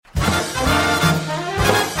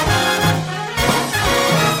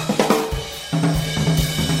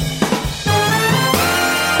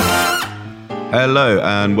Hello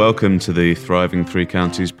and welcome to the Thriving Three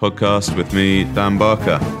Counties podcast with me, Dan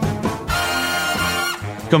Barker.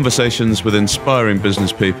 Conversations with inspiring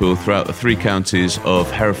business people throughout the three counties of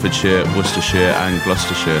Herefordshire, Worcestershire and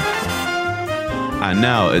Gloucestershire. And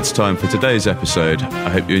now it's time for today's episode. I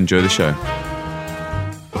hope you enjoy the show.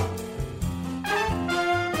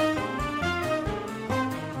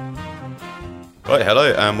 Right,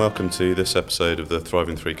 hello and welcome to this episode of the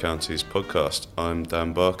Thriving Three Counties podcast. I'm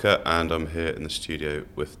Dan Barker and I'm here in the studio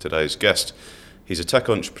with today's guest. He's a tech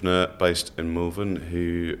entrepreneur based in Malvern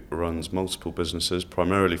who runs multiple businesses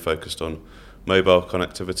primarily focused on mobile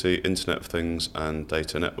connectivity, Internet of Things and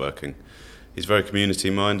data networking. He's very community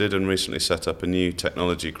minded and recently set up a new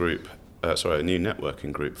networking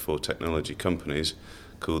group for technology companies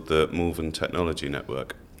called the Malvern Technology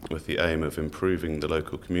Network, with the aim of improving the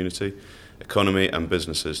local community, economy and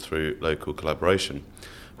businesses through local collaboration.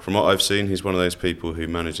 From what I've seen, he's one of those people who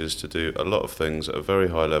manages to do a lot of things at a very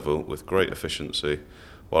high level with great efficiency,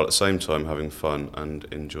 while at the same time having fun and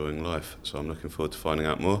enjoying life. So I'm looking forward to finding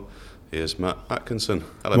out more. Here's Matt Atkinson.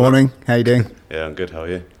 Hello, Morning. Matt. How you doing? Yeah, I'm good. How are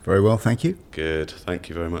you? Very well, thank you. Good. Thank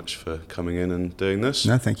you very much for coming in and doing this.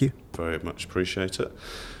 No, thank you. Very much appreciate it.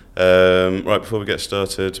 Right, before we get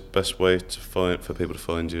started, best way for people to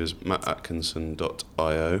find you is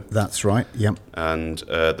mattatkinson.io. That's right, yep. And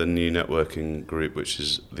the new networking group, which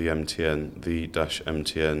is the mtn.co.uk.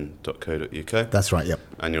 That's right, yep.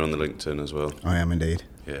 And you're on the I am indeed.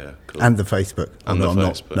 Yeah, cool. And the Facebook. And I'm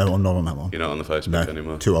Facebook. No, I'm not on that one. You're not on the Facebook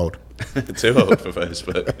anymore? Too old. Too old for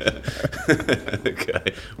Facebook.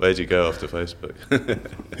 Okay, where'd you go after Facebook?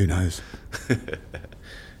 Who knows?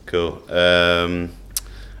 Cool.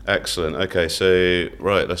 Excellent. Okay, so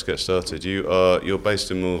right, let's get started. You're based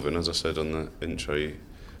in Malvern, as I said on the intro. You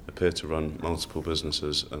appear to run multiple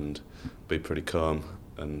businesses and be pretty calm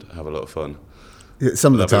and have a lot of fun.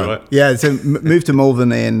 Some of the time. Right? Yeah. So moved to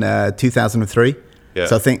Malvern in 2003. Yeah.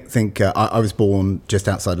 So I think I was born just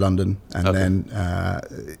outside London, and then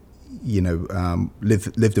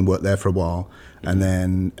lived and worked there for a while, and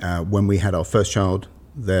then when we had our first child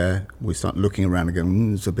there, we started looking around and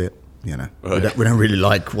going, it's a bit. Right. We don't really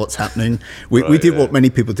like what's happening. We did what many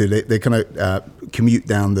people do. They kind of commute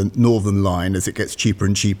down the Northern Line as it gets cheaper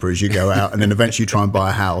and cheaper as you go out, and then eventually try and buy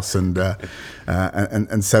a house. And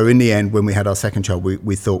so in the end, when we had our second child,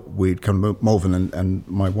 we thought we'd come to Malvern, and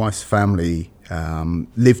my wife's family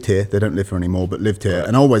lived here. They don't live here anymore, but lived here,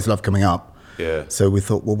 and I always loved coming up. Yeah. So we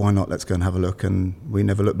thought, well, why not? Let's go and have a look, and we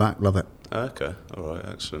never looked back. Love it. Okay, all right,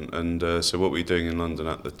 excellent. And so what were you doing in London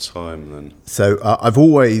at the time then? So I've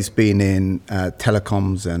always been in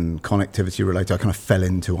telecoms and connectivity related. I kind of fell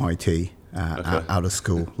into IT out of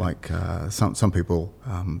school. Like some people,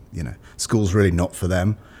 school's really not for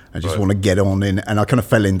them. I just want to get on in, and I kind of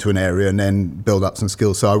fell into an area and then build up some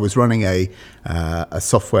skills. So I was running a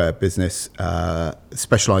software business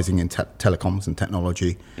specialising in telecoms and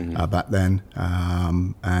technology back then,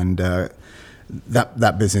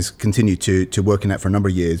 That business continued to work in that for a number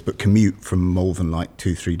of years, but commute from Malvern like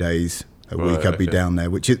 2-3 days a week. I'd be down there,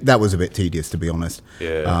 that was a bit tedious, to be honest.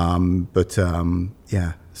 Yeah.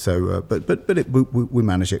 We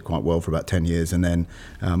managed it quite well for about 10 years, and then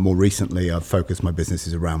more recently I've focused my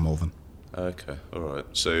businesses around Malvern. Okay, all right.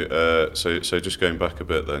 So just going back a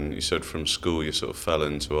bit then, you said from school you sort of fell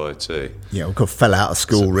into IT. Yeah, we fell out of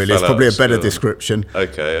school, really. It's probably a better description.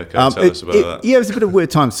 Okay. Tell us about that. Yeah, it was a bit of a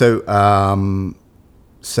weird time.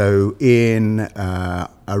 So in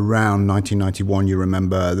around 1991, you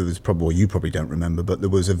remember, you probably don't remember, but there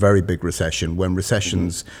was a very big recession when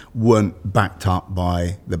recessions weren't backed up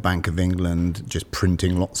by the Bank of England just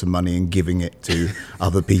printing lots of money and giving it to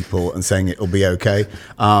other people and saying it'll be okay.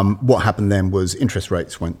 What happened then was interest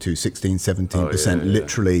rates went to 16-17%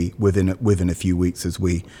 literally within a few weeks, as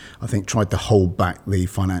we, I think, tried to hold back the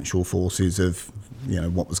financial forces of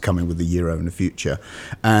what was coming with the euro in the future.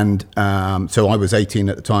 And so I was 18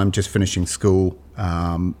 at the time, just finishing school.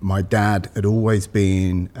 My dad had always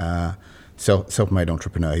been self-made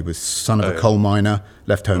entrepreneur. He was son of a coal miner,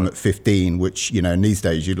 left home at 15, which, in these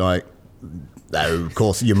days you're like, no, of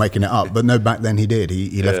course you're making it up. But no, back then he did.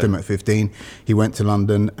 He left home at 15. He went to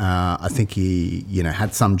London. I think he,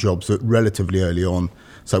 had some jobs that relatively early on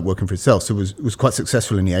started working for himself. So was quite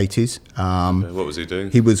successful in the 80s. What was he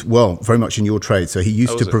doing? He was, very much in your trade. So he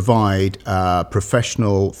used to provide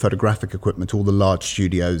professional photographic equipment to all the large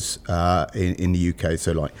studios in the UK.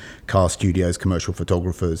 So like car studios, commercial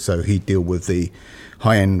photographers. So he'd deal with the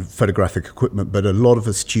high-end photographic equipment, but a lot of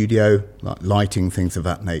a studio, like lighting, things of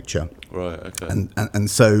that nature. Right, okay. And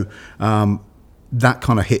so that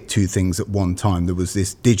kind of hit two things at one time. There was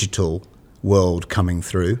this digital world coming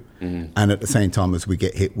through, and at the same time as we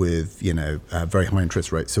get hit with very high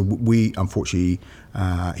interest rates. So we unfortunately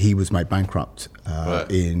he was made bankrupt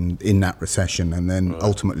in that recession, and then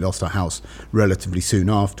ultimately lost our house relatively soon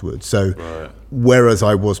afterwards. So whereas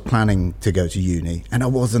I was planning to go to uni, and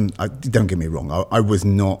don't get me wrong, I was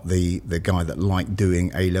not the guy that liked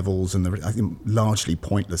doing A levels and I think largely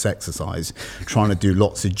pointless exercise, trying to do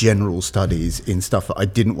lots of general studies in stuff that I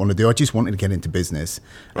didn't want to do. I just wanted to get into business,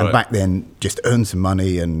 and back then just earn some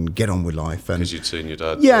money and get on with life. Because you'd seen your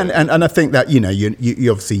dad. Yeah, and I think that you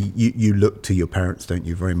obviously you look to your parents, don't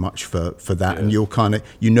you, very much for that, and you're kind of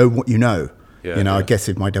what you know. I guess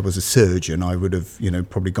if my dad was a surgeon, I would have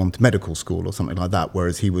probably gone to medical school or something like that.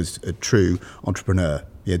 Whereas he was a true entrepreneur.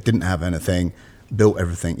 Didn't have anything, built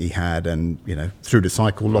everything he had, and through the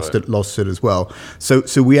cycle lost it as well. So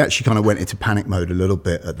we actually kind of went into panic mode a little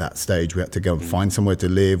bit at that stage. We had to go and find somewhere to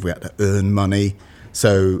live. We had to earn money.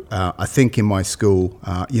 So I think in my school,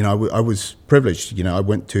 I was privileged. I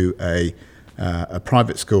went to a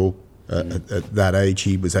private school at that age.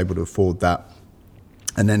 He was able to afford that.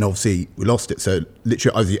 And then obviously we lost it. So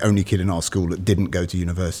literally I was the only kid in our school that didn't go to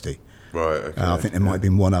university. Right. Okay. I think there might have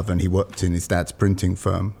been one other, and he worked in his dad's printing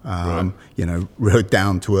firm. Real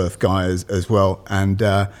down to earth guy as well. And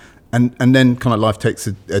then kind of life takes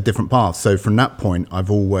a different path. So from that point,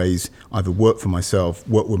 I've always either worked for myself,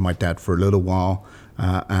 worked with my dad for a little while,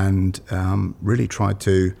 and really tried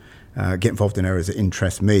to get involved in areas that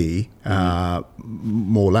interest me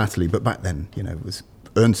more latterly. But back then, it was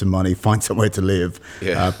earn some money, find somewhere to live,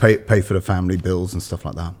 pay for the family bills and stuff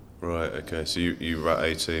like that. Right, okay. So you were at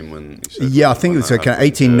 18 when you said... Yeah, I think it was kind of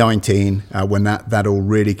 18, 19 when that all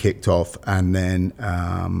really kicked off. And then,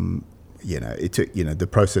 it took, the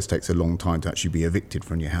process takes a long time to actually be evicted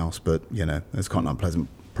from your house. But, it's quite an unpleasant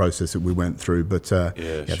process that we went through. But I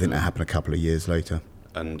think that happened a couple of years later.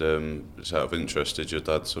 And just out of interest, did your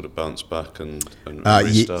dad sort of bounce back and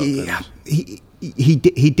restart? He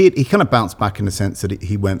did. He kind of bounced back in the sense that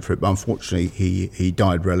he went through it, but unfortunately he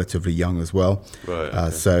died relatively young as well. Right. Okay.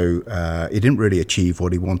 So he didn't really achieve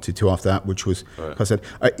what he wanted to after that, which was, like I said,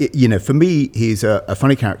 for me, he's a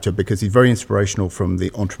funny character because he's very inspirational from the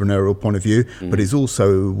entrepreneurial point of view, but he's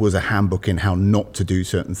also was a handbook in how not to do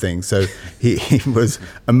certain things. So he was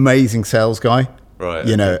amazing sales guy. Right.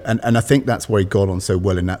 And I think that's where he got on so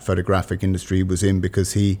well in that photographic industry he was in,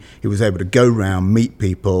 because he was able to go around, meet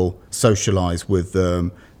people, socialize with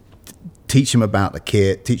them, teach them about the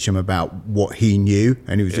kit, teach them about what he knew.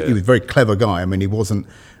 And he was a very clever guy. I mean, he wasn't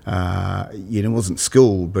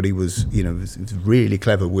schooled, but he was really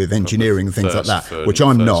clever with engineering and things like that, which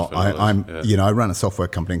I'm not. I ran a software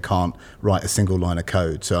company and can't write a single line of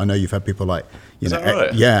code. So I know you've had people like, Is that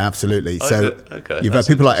right? Yeah, absolutely. So you've had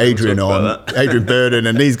people like Adrian Burden,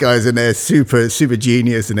 and these guys, and they're super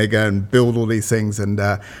genius, and they go and build all these things. And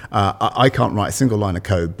I can't write a single line of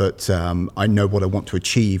code, but I know what I want to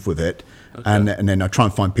achieve with it. Okay. And then I try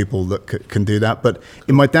and find people that can do that. But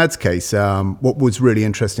in my dad's case, what was really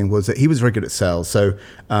interesting was that he was very good at sales. So,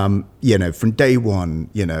 from day one,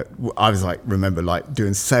 I was remember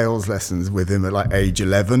doing sales lessons with him at age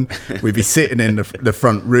 11. We'd be sitting in the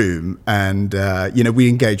front room and, we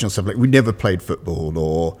engaged on stuff we never played football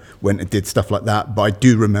or went and did stuff like that. But I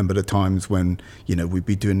do remember the times when, we'd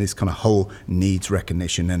be doing this kind of whole needs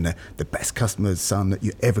recognition, and the best customers, son, that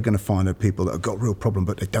you're ever going to find are people that have got a real problem,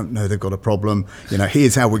 but they don't know they've got a problem.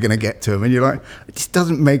 Here's how we're going to get to them. And you're like, it just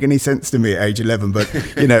doesn't make any sense to me at age 11. But,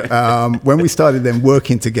 when we started then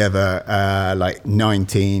working together,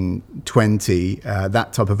 19, 20,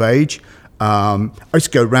 that type of age, I used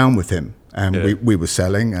to go around with him. And we were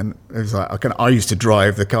selling, and it was I used to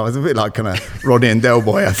drive the car. It was a bit like kind of Roddy and Del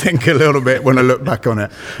Boy, I think, a little bit when I look back on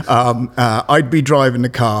it. I'd be driving the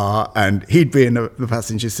car, and he'd be in the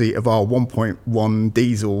passenger seat of our 1.1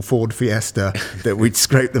 diesel Ford Fiesta that we'd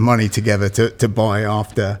scrape the money together to buy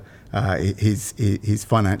after his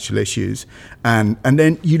financial issues. And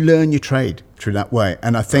then you learn your trade through that way.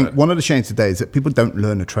 And I think one of the shames today is that people don't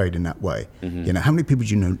learn a trade in that way. Mm-hmm. How many people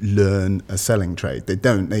do you know learn a selling trade? They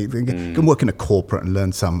don't. They can work in a corporate and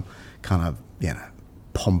learn some kind of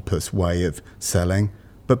pompous way of selling.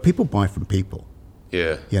 But people buy from people.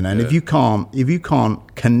 Yeah. And if you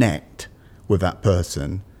can't connect with that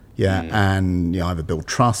person, and either build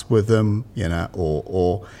trust with them,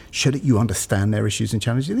 or show that you understand their issues and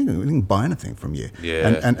challenges, they can buy anything from you.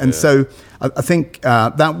 So I think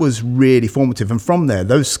that was really formative. And from there,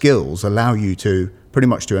 those skills allow you to pretty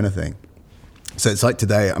much do anything. So it's like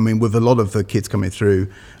today, I mean, with a lot of the kids coming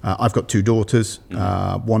through, I've got two daughters,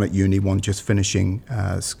 one at uni, one just finishing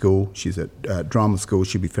school. She's at drama school.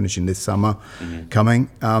 She'll be finishing this summer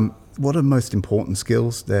coming. what are the most important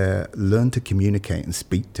skills? They're learn to communicate and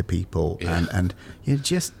speak to people, and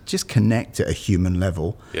just connect at a human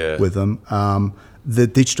level with them. The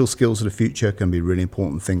digital skills of the future can be really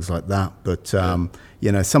important, things like that. But some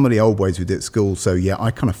of the old ways we did at school. So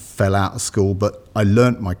I kind of fell out of school, but I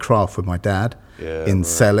learnt my craft with my dad in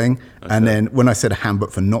selling. Okay. And then when I said a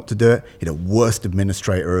handbook for not to do it, the worst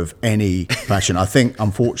administrator of any fashion. I think,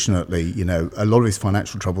 unfortunately, a lot of his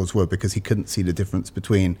financial troubles were because he couldn't see the difference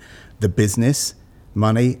between the business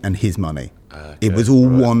money and his money. Okay, it was all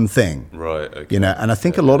one thing. Right. Okay. And I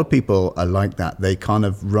think a lot of people are like that. They kind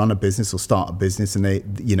of run a business or start a business, and they,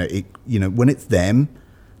 when it's them,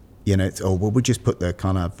 it's, we'll just put the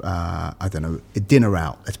kind of, dinner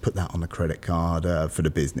out. Let's put that on the credit card for the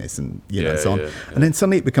business, and so on. And then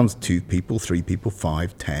suddenly it becomes 2 people, 3 people,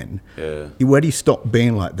 5, 10. Yeah. Where do you stop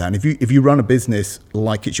being like that? And if you run a business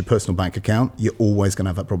like it's your personal bank account, you're always going to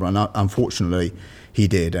have that problem. And unfortunately, he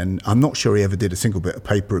did, and I'm not sure he ever did a single bit of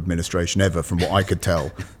paper administration ever, from what I could tell.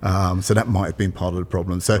 So that might have been part of the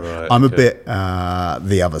problem. So I'm a bit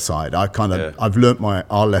the other side. I've learnt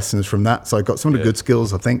our lessons from that. So I got some of the good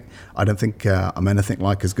skills. I don't think I'm anything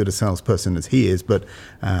like as good a salesperson as he is, but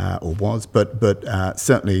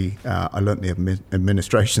certainly I learnt the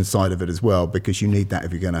administration side of it as well, because you need that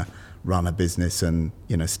if you're going to run a business and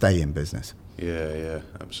stay in business. Yeah,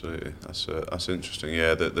 absolutely. That's interesting.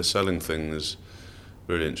 Yeah, the selling thing is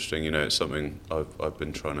really interesting. It's something I've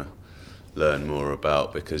been trying to learn more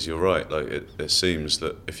about, because you're right. Like it seems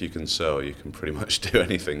that if you can sell, you can pretty much do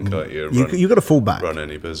anything, can't you? You've got to fall back. Run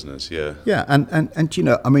any business, yeah. Yeah, and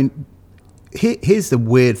here's the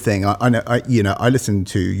weird thing. I know. I listened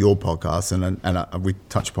to your podcast, and we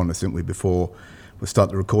touched upon this, didn't we, before we start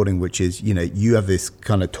the recording, which is you have this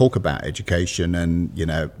kind of talk about education, and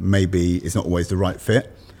maybe it's not always the right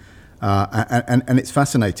fit. And it's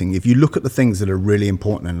fascinating. If you look at the things that are really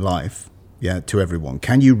important in life, to everyone,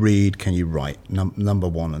 can you read? Can you write? Number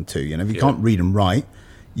 1 and 2. If you can't read and write,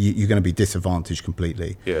 you're going to be disadvantaged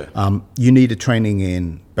completely. Yeah. You need a training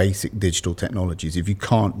in basic digital technologies. If you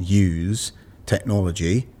can't use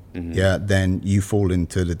technology, then you fall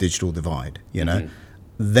into the digital divide.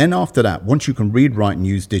 Then after that, once you can read, write, and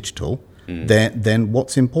use digital, then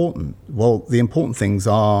what's important? Well, the important things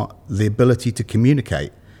are the ability to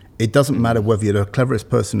communicate. It doesn't matter whether you're the cleverest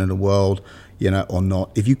person in the world, or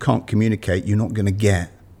not. If you can't communicate, you're not going to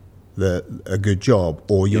get a good job,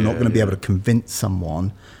 or you're not going to be able to convince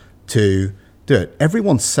someone to do it.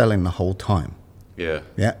 Everyone's selling the whole time. Yeah.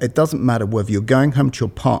 It doesn't matter whether you're going home to your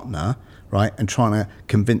partner, right, and trying to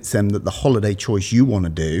convince them that the holiday choice you want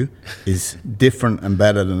to do is different and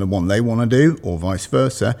better than the one they want to do, or vice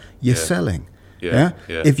versa. You're selling. Yeah.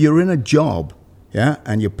 If you're in a job,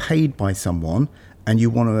 and you're paid by someone, and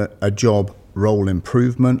you want a job role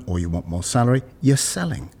improvement, or you want more salary, you're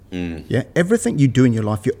selling. Everything you do in your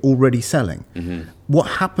life, you're already selling. What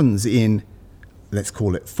happens in, let's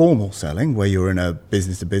call it formal selling, where you're in a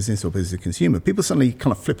business to business or business to consumer, people suddenly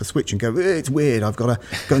kind of flip a switch and go, it's weird, I've got to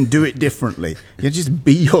go and do it differently. Just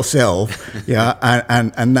be yourself,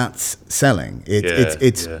 and that's selling.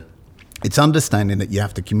 It's understanding that you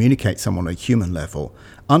have to communicate someone on a human level,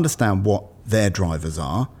 understand what their drivers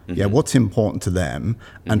are, what's important to them,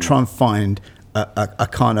 and try and find a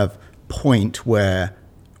kind of point where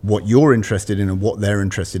what you're interested in and what they're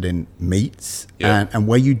interested in meets, and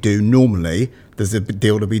where you do, normally there's a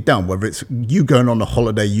deal to be done, whether it's you going on a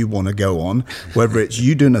holiday you want to go on, whether it's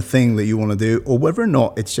you doing a thing that you want to do, or whether or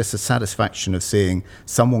not it's just a satisfaction of seeing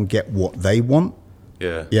someone get what they want,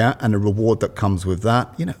 and the reward that comes with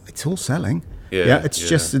that. It's all selling. It's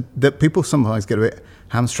just that people sometimes get a bit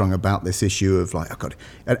hamstrung about this issue of like,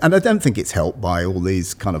 and I don't think it's helped by all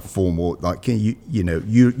these kind of formal, like,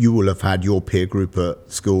 you will have had your peer group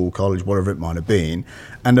at school, college, whatever it might have been,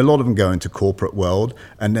 and a lot of them go into corporate world,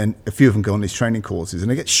 and then a few of them go on these training courses,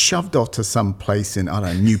 and they get shoved off to some place in, I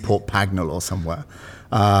don't know, Newport Pagnell or somewhere,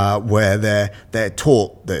 where they're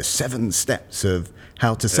taught the 7 steps of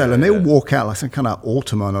how to sell, and they all walk out like some kind of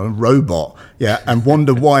automaton or a robot, and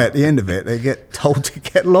wonder why at the end of it they get told to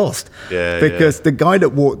get lost, because the guy that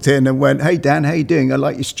walked in and went, "Hey Dan, how you doing? I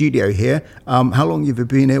like your studio here. How long have you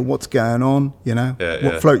been here? What's going on?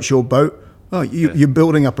 What floats your boat?" Oh, you're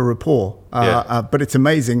building up a rapport, but it's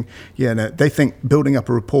amazing. They think building up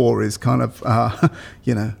a rapport is kind of,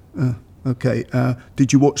 okay.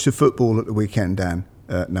 Did you watch the football at the weekend, Dan?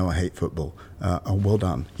 No, I hate football. Well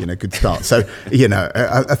done. Good start. So,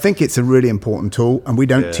 I think it's a really important tool, and we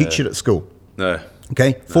don't teach it at school. No.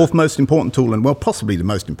 Okay. Fourth most important tool, and possibly the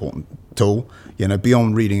most important tool,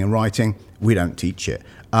 beyond reading and writing, we don't teach it.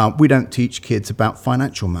 We don't teach kids about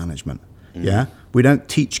financial management. We don't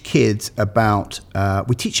teach kids about.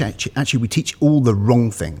 We teach all the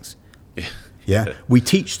wrong things. Yeah. We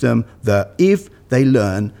teach them that if they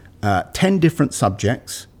learn 10 different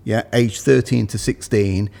subjects, age 13 to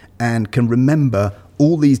 16, and can remember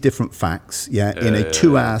all these different facts, in a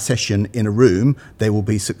 2-hour session in a room, they will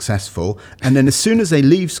be successful. And then as soon as they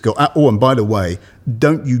leave school, and by the way,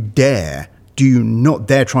 do you not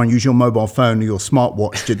dare try and use your mobile phone or your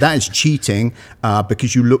smartwatch. That is cheating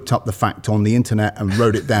because you looked up the fact on the internet and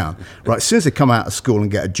wrote it down. Right? As soon as they come out of school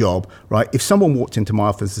and get a job, right? If someone walked into my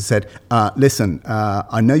office and said, listen,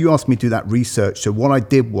 I know you asked me to do that research. So what I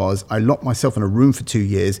did was I locked myself in a room for 2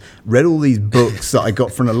 years, read all these books that I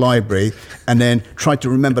got from the library, and then tried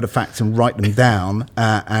to remember the facts and write them down.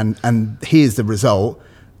 And here's the result.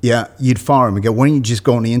 Yeah, you'd fire him and go, why don't you just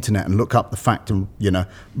go on the internet and look up the fact and,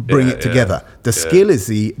 bring it together. The skill is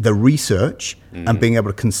the research and being able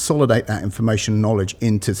to consolidate that information and knowledge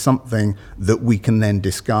into something that we can then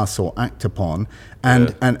discuss or act upon.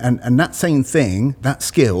 And that same thing, that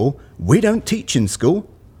skill, we don't teach in school.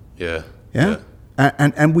 Yeah.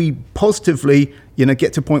 And we positively,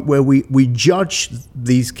 get to a point where we judge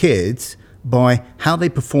these kids by how they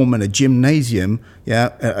perform in a gymnasium,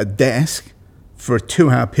 at a desk, for a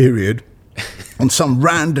 2-hour period on some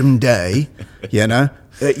random day,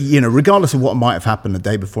 regardless of what might have happened the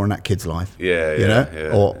day before in that kid's life.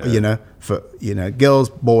 For girls,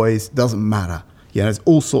 boys, doesn't matter. There's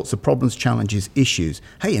all sorts of problems, challenges, issues.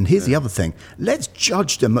 Hey, and here's the other thing. Let's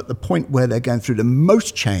judge them at the point where they're going through the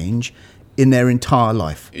most change in their entire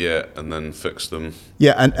life. Yeah, and then fix them.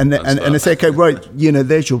 Yeah, and they say, okay, right,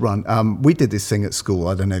 there's your run. We did this thing at school.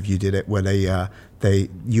 I don't know if you did it, where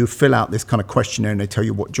you fill out this kind of questionnaire and they tell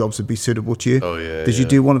you what jobs would be suitable to you. Oh, yeah. Did you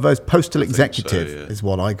do one of those? Postal executive is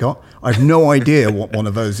what I got. I have no idea what one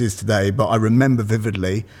of those is today, but I remember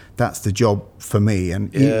vividly that's the job for me.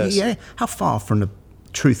 And how far from the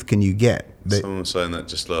truth can you get? Someone was saying that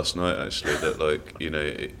just last night, actually, that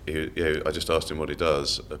I just asked him what he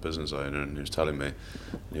does, a business owner, and he was telling me,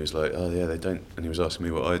 and he was like, oh yeah, they don't, and he was asking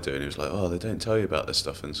me what I do, and he was like, oh, they don't tell you about this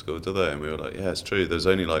stuff in school, do they? And we were like, yeah, it's true, there's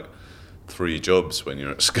only 3 jobs when you're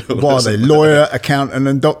at school. What are they, lawyer, accountant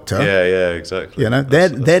and doctor? Yeah, exactly. They're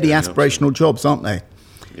the aspirational jobs, aren't they?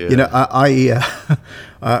 Yeah.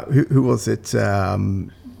 Who was it?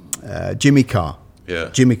 Jimmy Carr. Yeah.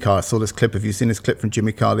 Jimmy Carr, I saw this clip. Have you seen this clip from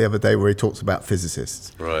Jimmy Carr the other day where he talks about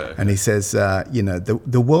physicists? Right. Okay. And he says,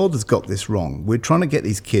 the world has got this wrong. We're trying to get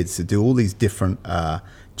these kids to do all these different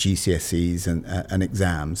GCSEs and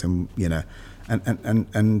exams, and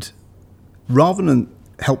rather than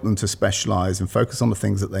help them to specialize and focus on the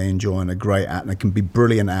things that they enjoy and are great at and they can be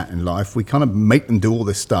brilliant at in life, we kind of make them do all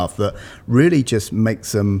this stuff that really just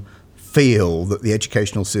makes them feel that the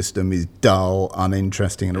educational system is dull,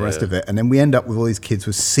 uninteresting, and the rest of it. And then we end up with all these kids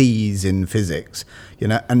with C's in physics,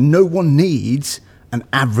 and no one needs an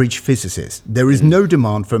average physicist. There is no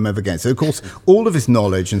demand for him ever again. So, of course, all of his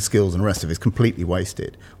knowledge and skills and the rest of it is completely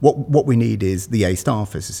wasted. What we need is the A-star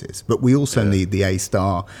physicist, but we also need the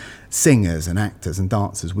A-star singers and actors and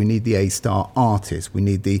dancers. We need the A-star artists. We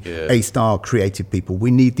need the A-star creative people.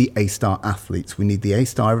 We need the A-star athletes. We need the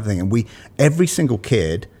A-star everything. And every single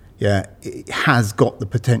kid it has got the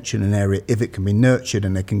potential in an area if it can be nurtured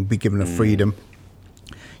and they can be given a freedom.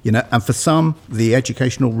 And for some, the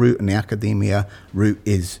educational route and the academia route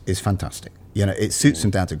is fantastic. It suits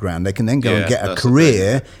them down to ground. They can then go and get a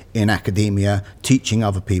career in academia, teaching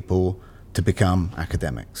other people to become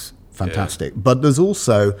academics. Fantastic. But there's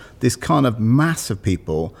also this kind of mass of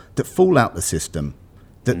people that fall out the system,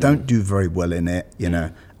 that don't do very well in it,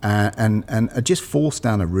 and are just forced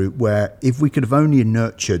down a route where if we could have only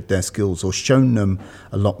nurtured their skills or shown them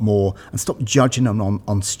a lot more and stopped judging them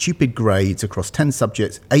on stupid grades across 10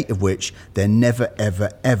 subjects, 8 of which they're never, ever,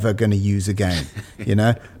 ever going to use again.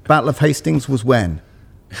 Battle of Hastings was when?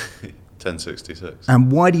 1066.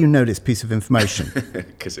 And why do you know this piece of information?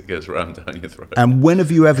 Because it goes rammed down your throat. And when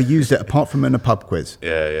have you ever used it apart from in a pub quiz?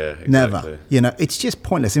 Yeah, exactly. Never. It's just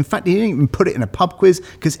pointless. In fact, you didn't even put it in a pub quiz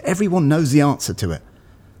because everyone knows the answer to it.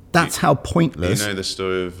 That's how pointless. You know the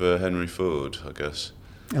story of Henry Ford, I guess.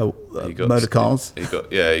 Oh, motor cars. He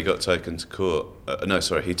got taken to court.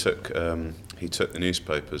 He took the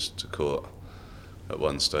newspapers to court at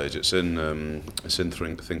one stage. It's in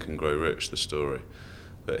Think and Grow Rich, the story.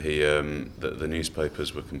 But the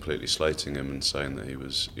newspapers were completely slating him and saying that he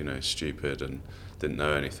was, stupid and didn't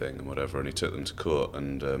know anything and whatever. And he took them to court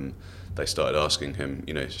and they started asking him,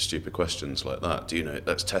 stupid questions like that.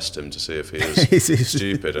 Let's test him to see if he is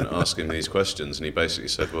stupid and ask him these questions. And he basically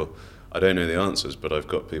said, well, I don't know the answers, but I've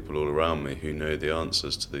got people all around me who know the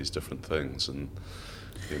answers to these different things. And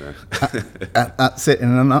you know. That's it in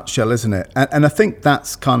a nutshell, isn't it? And I think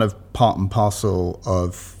that's kind of part and parcel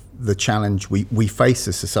of the challenge we face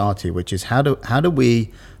as society, which is how do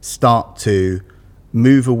we start to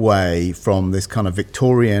move away from this kind of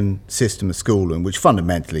Victorian system of schooling, which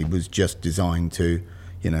fundamentally was just designed to,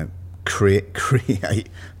 you know, create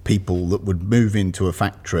people that would move into a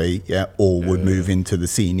factory, or would move into the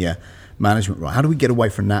senior management role. How do we get away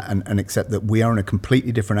from that and accept that we are in a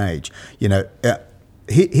completely different age? You know,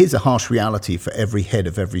 here's a harsh reality for every head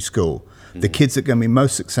of every school. The kids that are going to be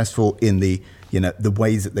most successful in the, you know, the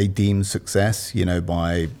ways that they deem success, you know,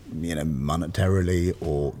 by, you know, monetarily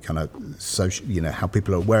or kind of social, you know, how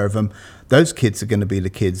people are aware of them. Those kids are going to be the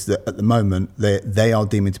kids that at the moment they are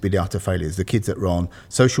deeming to be the utter failures. The kids that are on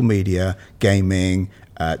social media, gaming,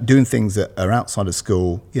 doing things that are outside of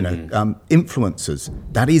school, you know, influencers.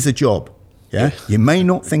 That is a job. Yeah, you may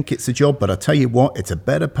not think it's a job, but I tell you what, it's a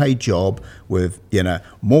better paid job with, you know,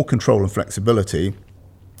 more control and flexibility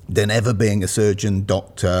than ever being a surgeon,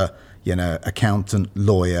 doctor, you know, accountant,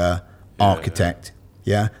 lawyer, architect.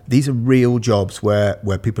 Yeah, these are real jobs where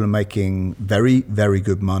people are making very, very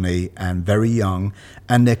good money and very young,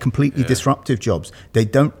 and they're completely disruptive jobs. They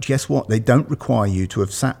don't, guess what? They don't require you to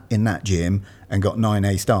have sat in that gym and got 9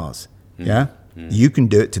 A stars. Yeah. You can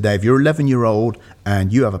do it today. If you're 11-year-old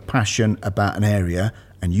and you have a passion about an area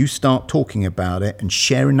and you start talking about it and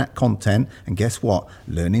sharing that content, and guess what?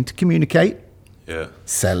 Learning to communicate,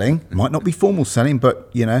 selling, might not be formal selling, but,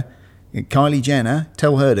 you know, Kylie Jenner,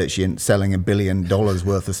 tell her that she ain't selling $1 billion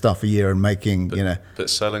worth of stuff a year and making, you know. But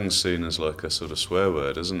selling's seen as like a sort of swear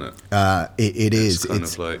word, isn't it? It's kind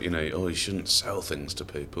of like, you know, oh, you shouldn't sell things to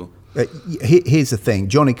people. Here's the thing.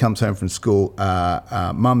 Johnny comes home from school.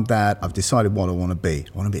 Mum, Dad, I've decided what I want to be.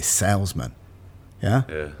 I want to be a salesman. Yeah?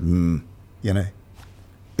 You know,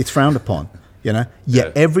 it's frowned upon, you know.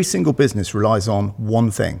 Yet every single business relies on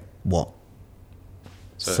one thing. What?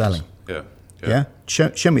 Selling. Yeah.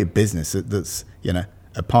 Show me a business that's, you know,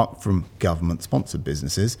 apart from government-sponsored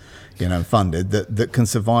businesses, you know, funded, that can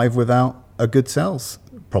survive without a good sales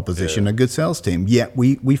proposition, a good sales team. Yet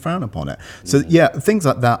we frown upon it. So things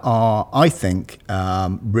like that are, I think,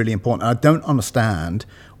 really important. I don't understand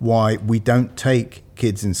why we don't take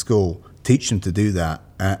kids in school, teach them to do that,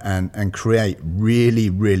 and create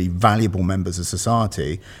really, really valuable members of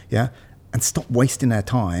society. Yeah. And stop wasting their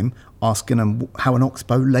time asking them how an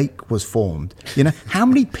oxbow lake was formed. You know, how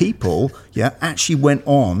many people, actually went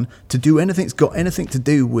on to do anything that's got anything to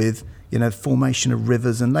do with, you know, formation of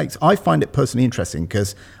rivers and lakes. I find it personally interesting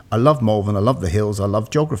because I love Malvern, I love the hills, I love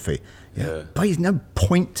geography. But there's no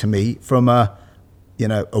point to me from a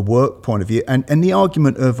work point of view. And the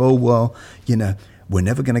argument of, oh, well, you know, we're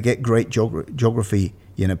never going to get great geography,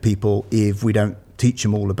 you know, people if we don't teach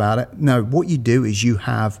them all about it. No, what you do is you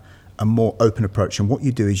have a more open approach, and what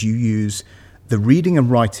you do is you use the reading and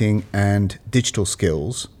writing and digital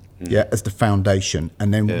skills as the foundation,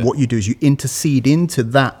 and then what you do is you intercede into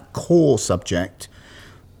that core subject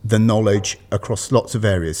the knowledge across lots of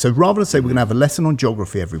areas. So rather than say we're going to have a lesson on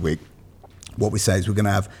geography every week, what we say is we're going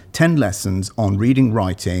to have 10 lessons on reading,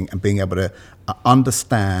 writing, and being able to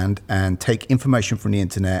understand and take information from the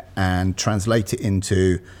internet and translate it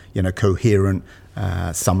into, you know, coherent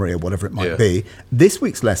summary or whatever it might be. This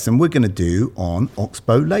week's lesson we're going to do on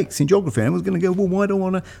oxbow lakes in geography. And everyone's going to go, well, why do I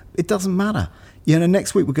want to? It doesn't matter. You know,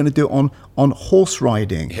 next week we're going to do it on horse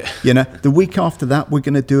riding. You know, the week after that we're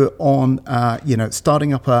going to do it on, you know,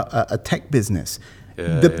 starting up a tech business.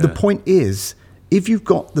 The point is, if you've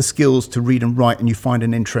got the skills to read and write and you find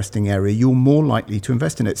an interesting area, you're more likely to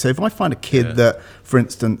invest in it. So if I find a kid that, for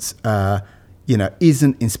instance, you know,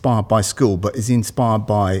 isn't inspired by school but is inspired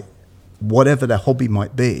by whatever their hobby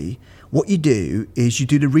might be, what you do is you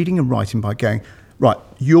do the reading and writing by going, right,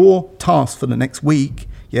 your task for the next week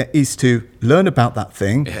is to learn about that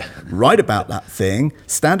thing, write about that thing,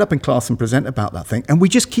 stand up in class and present about that thing. And we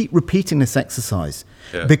just keep repeating this exercise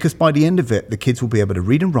because by the end of it, the kids will be able to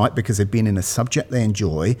read and write because they've been in a subject they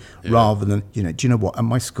enjoy rather than, you know, do you know what? At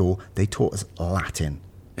my school, they taught us Latin.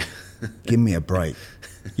 Give me a break.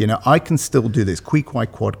 You know, I can still do this. Qui, quai,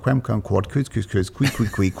 quad, quem, quam, quad, quis, quis, quis, qui, qui,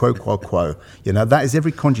 qui, quo, quo, quo. You know, that is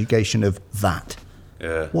every conjugation of that.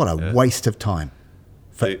 What a waste of time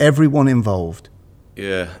for everyone involved.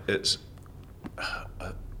 It's...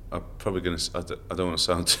 I'm probably going to... I don't want to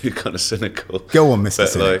sound too kind of cynical. Go on, Mr.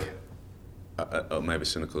 Cynic. Like, maybe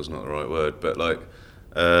cynical is not the right word, but like...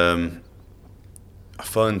 I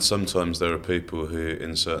find sometimes there are people who,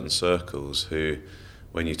 in certain circles, who...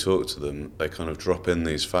 when you talk to them, they kind of drop in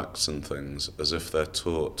these facts and things as if they're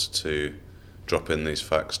taught to drop in these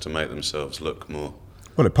facts to make themselves look more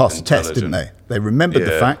Well, they passed the test, didn't they? They remembered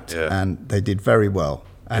the fact and they did very well.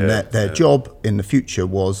 And their job in the future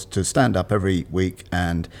was to stand up every week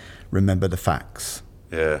and remember the facts.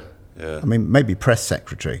 Yeah. I mean, maybe press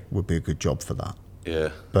secretary would be a good job for that. Yeah.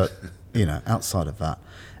 But, outside of that.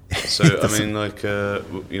 So, I mean,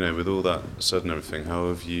 with all that said and everything, how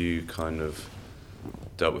have you kind of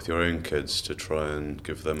dealt with your own kids to try and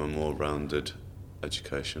give them a more rounded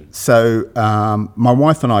education? So, my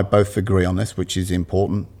wife and I both agree on this, which is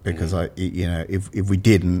important because if we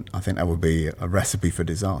didn't, I think that would be a recipe for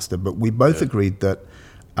disaster. But we both agreed that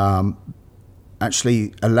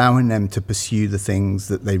actually allowing them to pursue the things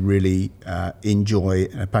that they really enjoy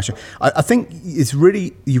and are passionate. I think it's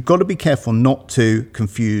really, you've got to be careful not to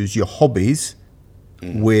confuse your hobbies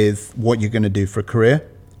with what you're going to do for a career.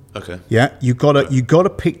 Okay. Yeah, you got to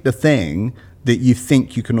pick the thing that you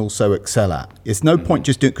think you can also excel at. It's no point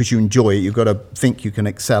just doing it because you enjoy it. You've got to think you can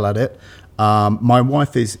excel at it. My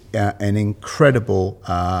wife is an incredible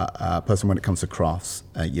person when it comes to crafts.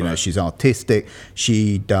 She's artistic.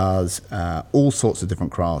 She does all sorts of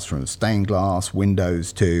different crafts, from stained glass,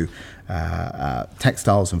 windows to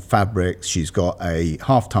textiles and fabrics. She's got a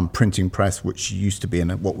half-ton printing press, which used to be in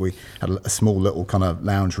what we had a small little kind of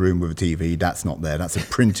lounge room with a TV. That's not there. That's a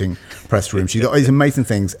printing press room. She's got these amazing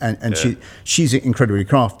things, and she's incredibly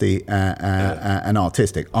crafty and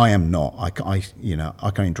artistic. I am not. I can't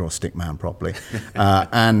even draw a stick man properly.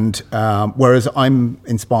 Whereas I'm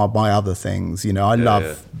inspired by other things. I love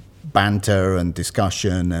banter and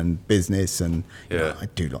discussion and business, and I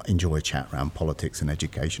do enjoy a chat around politics and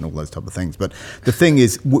education, all those type of things. But the thing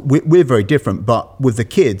is, we're very different. But with the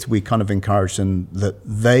kids, we kind of encourage them that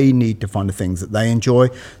they need to find the things that they enjoy.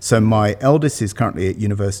 So my eldest is currently at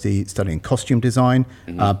university studying costume design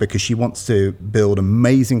because she wants to build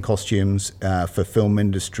amazing costumes for film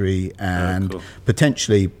industry and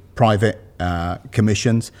potentially private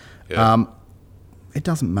commissions. It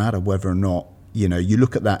doesn't matter whether or not you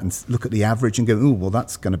look at that and look at the average and go, oh, well,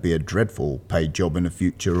 that's going to be a dreadful paid job in the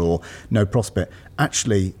future or no prospect.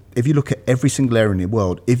 Actually, if you look at every single area in the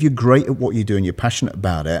world, if you're great at what you do and you're passionate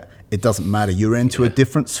about it, it doesn't matter. You're into a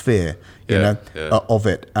different sphere, of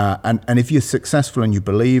it. And if you're successful and you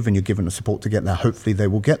believe and you're given the support to get there, hopefully they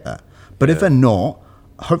will get there. But if they're not,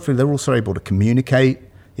 hopefully they're also able to communicate,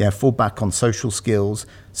 fall back on social skills.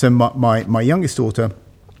 So my youngest daughter,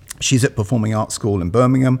 she's at Performing Arts School in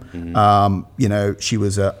Birmingham. She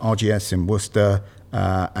was at RGS in Worcester,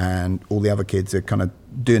 and all the other kids are kind of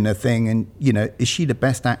doing their thing. And, is she the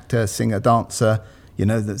best actor, singer, dancer?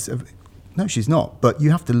 No, she's not. But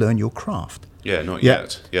you have to learn your craft. Yeah, not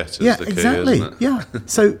yet. Yet is the key, exactly. Isn't it? Yeah.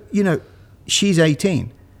 So, she's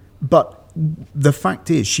 18. But the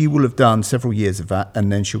fact is, she will have done several years of that,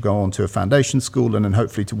 and then she'll go on to a foundation school and then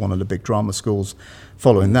hopefully to one of the big drama schools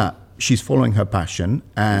following that. She's following her passion,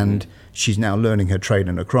 and she's now learning her trade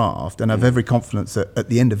and her craft. And I have every confidence that at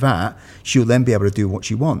the end of that, she'll then be able to do what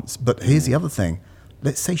she wants. But here's the other thing.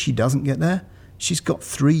 Let's say she doesn't get there. She's got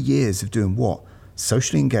 3 years of doing what?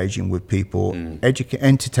 Socially engaging with people,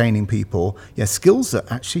 entertaining people. Skills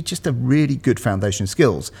that actually just are really good foundation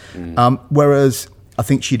skills. Whereas I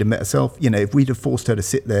think she'd admit herself, if we'd have forced her to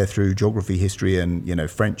sit there through geography, history, and,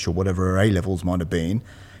 French or whatever her A-levels might have been,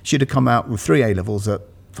 she'd have come out with 3 A-levels that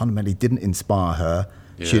fundamentally didn't inspire her.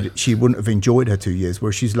 She wouldn't have enjoyed her 2 years,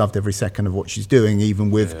 where she's loved every second of what she's doing.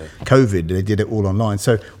 Even with COVID, they did it all online.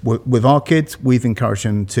 So with our kids, we've encouraged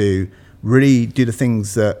them to really do the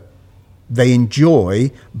things that they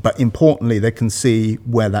enjoy, but importantly, they can see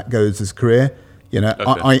where that goes as a career.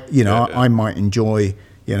 I might enjoy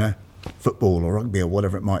football or rugby or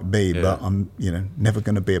whatever it might be, but I'm never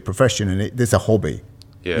going to be a profession in it. There's a hobby.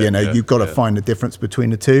 You've got to find the difference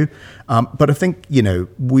between the two. But I think,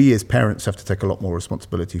 we as parents have to take a lot more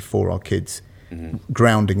responsibility for our kids'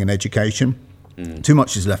 grounding in education. Too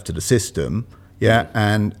much is left to the system.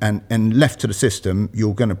 And left to the system,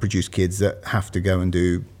 you're going to produce kids that have to go and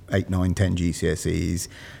do 8, 9, 10 GCSEs,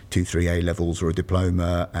 2, 3 A-levels or a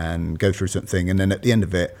diploma and go through something. And then at the end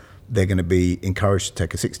of it, they're going to be encouraged to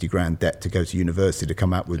take a 60 grand debt to go to university to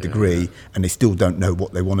come out with a degree, and they still don't know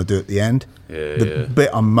what they want to do at the end. The bit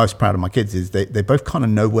I'm most proud of my kids is they both kind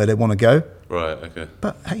of know where they want to go. Right, okay.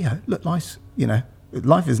 But hey, look, life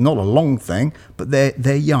is not a long thing, but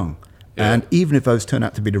they're young. And even if those turn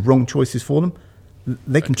out to be the wrong choices for them,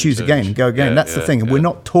 they can choose again and go again. That's the thing. And we're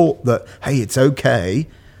not taught that, hey, it's okay.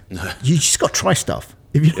 You just got to try stuff.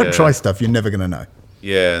 If you don't try stuff, you're never going to know.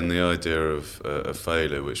 Yeah, and the idea of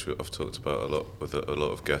failure, which I've talked about a lot with a lot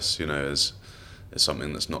of guests, is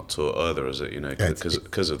something that's not taught either, is it?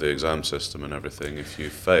 Because of the exam system and everything. If you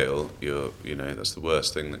fail, that's the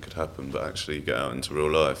worst thing that could happen. But actually, you get out into real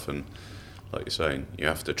life, and like you're saying, you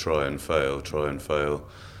have to try and fail,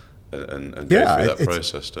 and go through that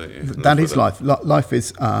process, don't you? That is life. Life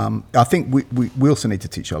is. I think we also need to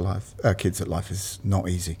teach our kids that life is not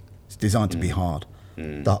easy. It's designed to be hard.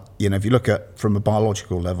 That, if you look at from a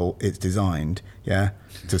biological level, it's designed, to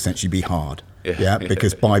essentially be hard.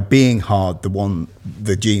 Because by being hard,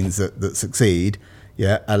 the genes that succeed,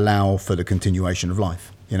 allow for the continuation of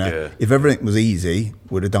life. If everything was easy,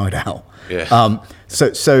 would have died out.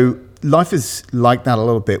 So life is like that a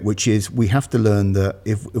little bit, which is we have to learn that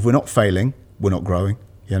if we're not failing, we're not growing.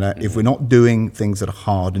 If we're not doing things that are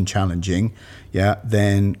hard and challenging,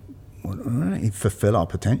 then we don't really fulfill our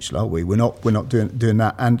potential, are we? We're not doing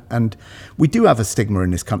that, and we do have a stigma in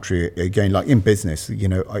this country again, like in business.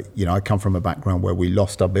 I come from a background where we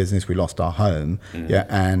lost our business, we lost our home,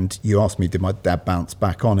 and you asked me, did my dad bounce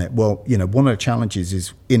back on it? Well, one of the challenges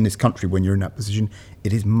is in this country when you're in that position,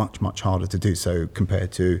 it is much, much harder to do so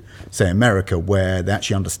compared to, say, America, where they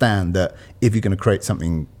actually understand that if you're going to create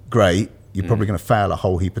something great, you're probably going to fail a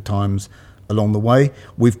whole heap of times along the way.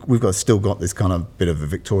 We've still got this kind of bit of a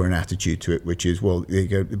Victorian attitude to it, which is, well, there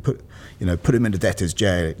you go, put him into debtor's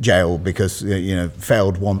jail because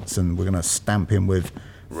failed once, and we're going to stamp him with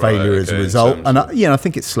failure as a result. And I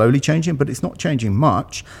think it's slowly changing, but it's not changing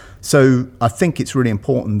much. So I think it's really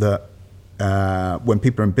important that when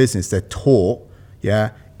people are in business, they're taught,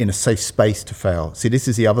 in a safe space to fail. See, this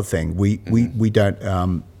is the other thing. We don't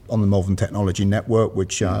on the Malvern Technology Network,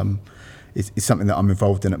 which is something that I'm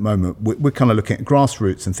involved in at the moment. We're kind of looking at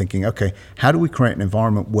grassroots and thinking, okay, how do we create an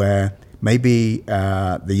environment where maybe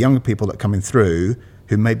the younger people that are coming through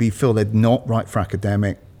who maybe feel they're not right for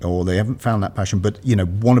academic or they haven't found that passion, but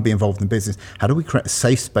want to be involved in business, how do we create a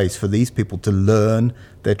safe space for these people to learn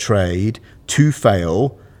their trade, to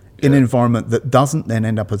fail in an environment that doesn't then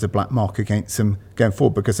end up as a black mark against them going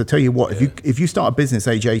forward? Because I tell you what, if you start a business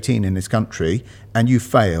age 18 in this country and you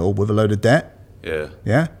fail with a load of debt,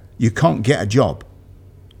 you can't get a job,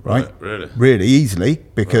 right? Really easily,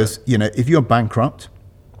 because if you're bankrupt,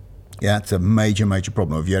 it's a major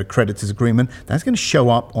problem. If you had a creditors agreement, that's going to show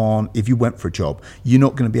up on if you went for a job. You're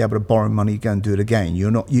not going to be able to borrow money, go and do it again.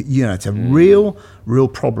 You're not. It's a real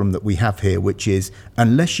problem that we have here, which is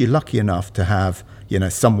unless you're lucky enough to have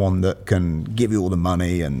someone that can give you all the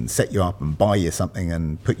money and set you up and buy you something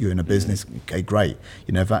and put you in a business, okay, great.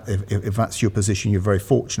 If that's your position, you're very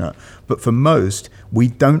fortunate. But for most, we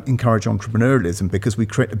don't encourage entrepreneurialism because we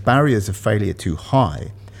create the barriers of failure too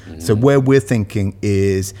high. So where we're thinking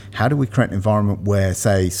is, how do we create an environment where,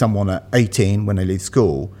 say, someone at 18, when they leave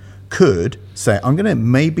school, could say, I'm going to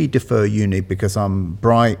maybe defer uni because I'm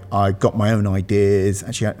bright, I got my own ideas.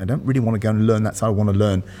 Actually, I don't really want to go and learn that side. I want to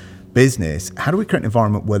learn business. How do we create an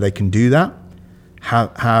environment where they can do that,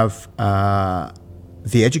 have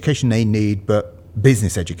the education they need, but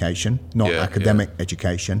business education, not academic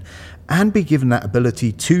education, and be given that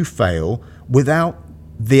ability to fail without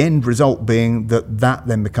the end result being that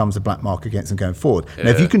then becomes a black mark against them going forward.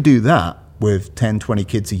 Now, if you can do that with 10, 20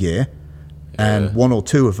 kids a year, and one or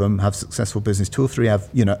two of them have successful business, two or three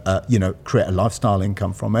have, create a lifestyle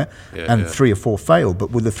income from it, and 3 or 4 fail.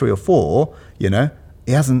 But with the 3 or 4, it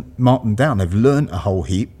hasn't marked them down. They've learned a whole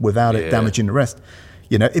heap without it damaging the rest.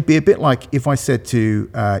 It'd be a bit like if I said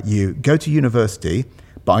to you, go to university,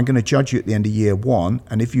 but I'm going to judge you at the end of year 1,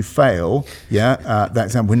 and if you fail, that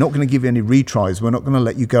exam, we're not going to give you any retries. We're not going to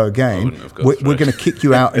let you go again. We're going to kick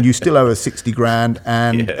you out, and you still owe us 60 grand,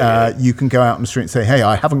 and you can go out on the street and say, hey,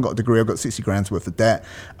 I haven't got a degree, I've got 60 grand's worth of debt.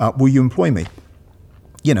 Will you employ me?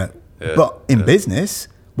 But in business,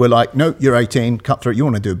 we're like, no, you're 18, cut through. You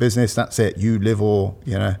want to do a business, that's it. You live or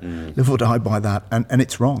die by that, and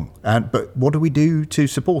it's wrong. But what do we do to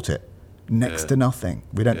support it? Next to nothing.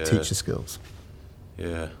 We don't teach the skills.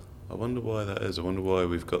 Yeah, I wonder why that is. I wonder why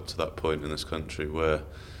we've got to that point in this country where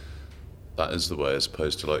that is the way, as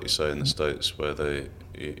opposed to, like you say, in the States, where they,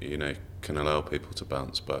 can allow people to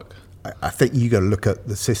bounce back. I think you got to look at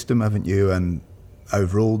the system, haven't you? And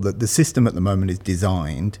overall, the system at the moment is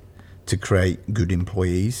designed to create good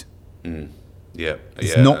employees.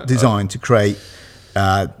 It's not designed to create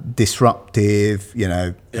disruptive,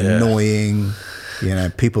 annoying,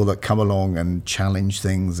 people that come along and challenge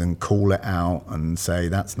things and call it out and say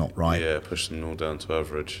that's not right. Yeah, push them all down to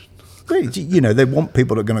average. They want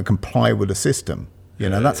people that are going to comply with the system.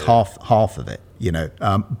 That's half of it.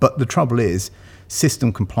 But the trouble is,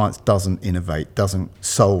 system compliance doesn't innovate, doesn't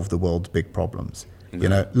solve the world's big problems.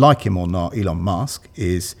 Like him or not, Elon Musk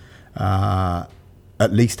is at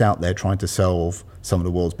least out there trying to solve some of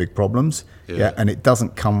the world's big problems. And it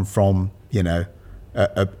doesn't come from a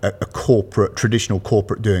traditional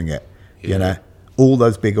corporate doing it. All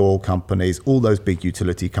those big oil companies, all those big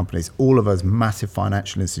utility companies, all of those massive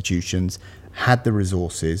financial institutions had the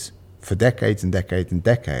resources for decades and decades and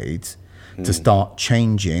decades to start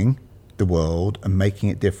changing the world and making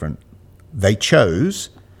it different. They chose,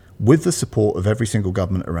 with the support of every single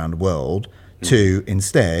government around the world, to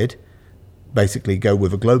instead basically go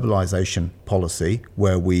with a globalization policy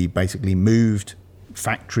where we basically moved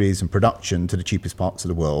factories and production to the cheapest parts of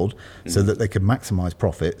the world so that they could maximize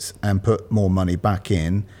profits and put more money back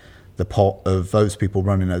in the pot of those people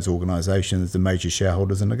running those organizations, the major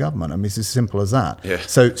shareholders in the government. I mean, it's as simple as that. Yeah.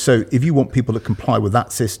 So if you want people to comply with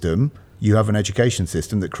that system, you have an education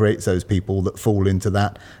system that creates those people that fall into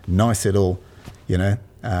that nice little,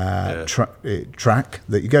 track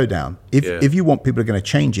that you go down. If you want people who are going to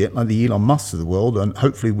change it, like the Elon Musks of the world, and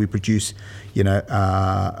hopefully we produce,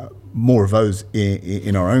 more of those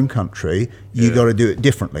in our own country, you got to do it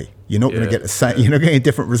differently. You're not going to get the same. You're not getting a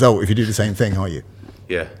different result if you do the same thing, are you?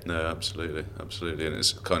 Yeah, no, absolutely, and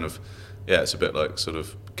it's kind of, it's a bit like sort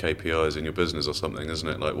of KPIs in your business or something, isn't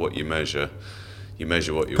it? Like what you measure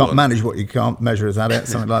what you can't manage what you can't measure. Is that it?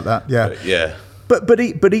 Something like that. Yeah. But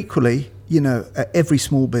equally, every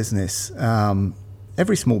small business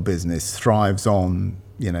thrives on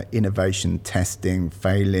innovation, testing,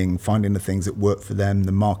 failing, finding the things that work for them,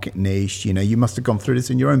 the market niche. You must have gone through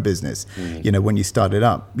this in your own business. When you started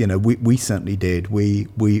up, we certainly did.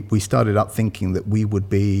 We started up thinking that we would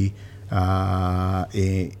be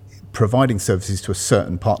providing services to a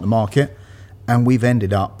certain part of the market. And we've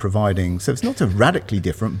ended up providing, so it's not a radically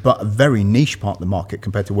different, but a very niche part of the market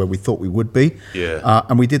compared to where we thought we would be.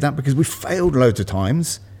 And we did that because we failed loads of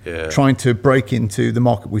times trying to break into the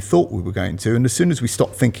market we thought we were going to. And as soon as we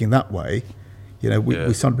stopped thinking that way,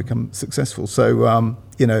 we started to become successful. So,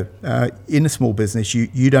 in a small business,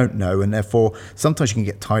 you don't know. And therefore, sometimes you can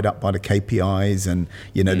get tied up by the KPIs and,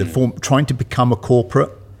 trying to become a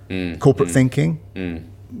corporate thinking.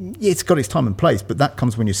 It's got its time and place, but that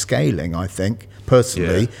comes when you're scaling, I think,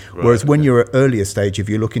 personally. Whereas when you're at earlier stage, if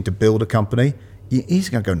you're looking to build a company, you're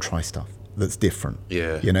easily going to go and try stuff that's different.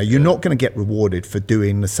 You're not going to get rewarded for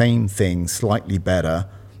doing the same thing slightly better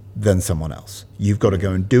than someone else. You've got to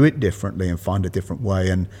go and do it differently and find a different way,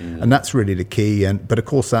 and that's really the key. But of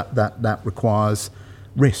course, that requires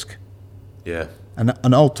risk.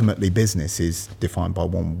 And ultimately, business is defined by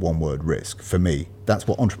one word: risk. For me, that's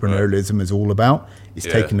what entrepreneurialism is all about. It's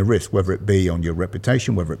taking the risk, whether it be on your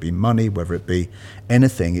reputation, whether it be money, whether it be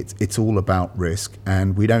anything. It's all about risk,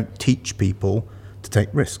 and we don't teach people to take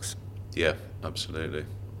risks. Yeah, absolutely.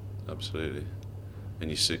 And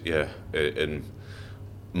you see, in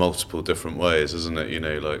multiple different ways, isn't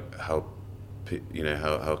it? Like how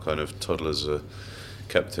kind of toddlers are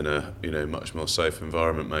kept in a much more safe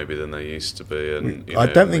environment maybe than they used to be, and I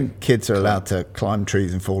don't think kids are allowed to climb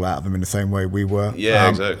trees and fall out of them in the same way we were.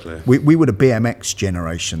 Exactly. We were the BMX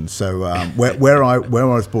generation, so where I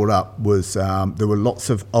was brought up was there were lots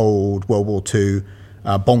of old World War II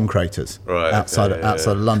bomb craters outside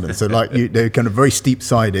of London. So they're kind of very steep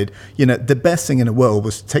sided. The best thing in the world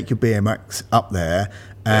was to take your BMX up there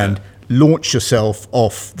and launch yourself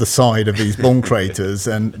off the side of these bomb craters,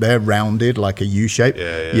 and they're rounded like a U shape,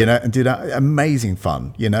 and do that. Amazing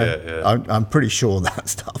fun, I'm pretty sure that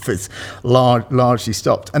stuff is largely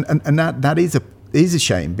stopped, and that is a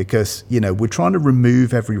shame, because we're trying to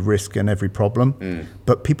remove every risk and every problem,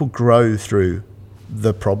 but people grow through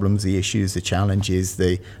the problems, the issues, the challenges,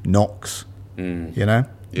 the knocks.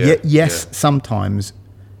 Sometimes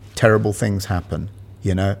terrible things happen,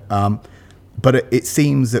 but it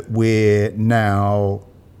seems that we're now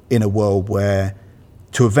in a world where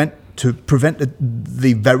to prevent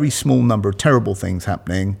the very small number of terrible things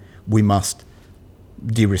happening, we must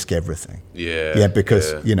de-risk everything.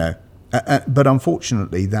 Because but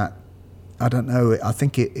unfortunately, that, I don't know, I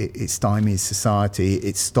think it stymies society.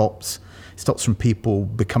 It stops from people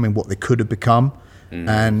becoming what they could have become,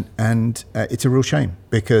 and it's a real shame,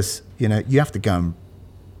 because you have to go and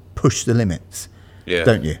push the limits,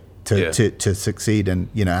 don't you? To succeed. And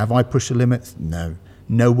have I pushed the limits? No,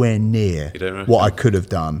 nowhere near what I could have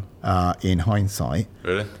done in hindsight.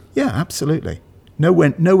 Really? Yeah, absolutely.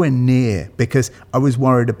 Nowhere near, because I was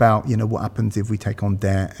worried about what happens if we take on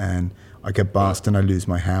debt and I get bust and I lose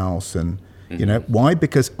my house, and why?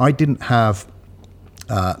 Because I didn't have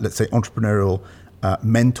let's say entrepreneurial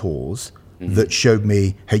mentors that showed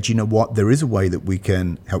me, hey, do you know what? There is a way that we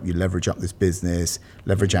can help you leverage up this business,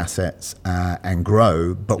 leverage assets, and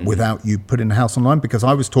grow, but without you putting the house on the line. Because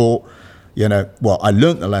I was taught, I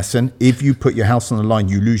learned the lesson. If you put your house on the line,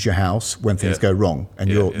 you lose your house when things go wrong, and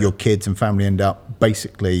your kids and family end up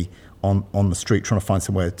basically on the street trying to find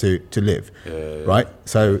somewhere to live, right?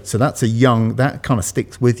 So that's that kind of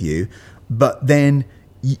sticks with you. But then,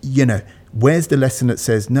 where's the lesson that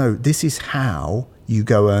says, no, this is how you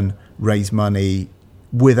go and raise money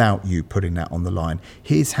without you putting that on the line.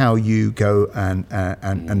 Here's how you go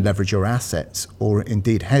and leverage your assets, or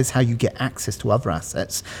indeed, here's how you get access to other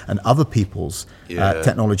assets and other people's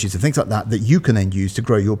technologies and things like that you can then use to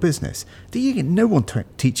grow your business. No one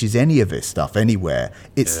teaches any of this stuff anywhere.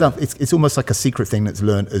 It's stuff. It's almost like a secret thing that's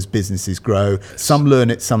learned as businesses grow. Some learn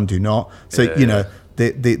it, some do not. So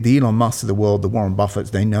the Elon Musk of the world, the Warren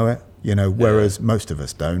Buffetts, they know it. Whereas most of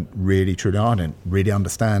us don't really, truly. I don't really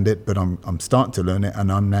understand it, but I'm starting to learn it,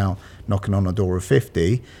 and I'm now knocking on a door of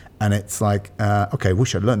 50, and it's like, okay,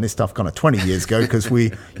 wish I'd learned this stuff kind of 20 years ago, because we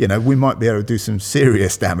might be able to do some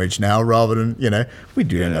serious damage now rather than, we're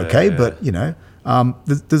doing okay, but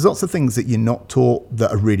there's lots of things that you're not taught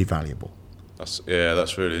that are really valuable. That's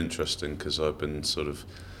really interesting, because I've been sort of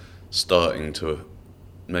starting to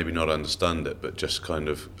maybe not understand it, but just kind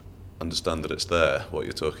of understand that it's there, what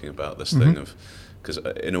you're talking about, this thing of, because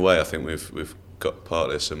in a way I think we've got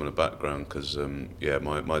partly a similar background, because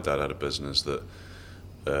my dad had a business that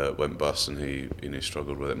went bust, and he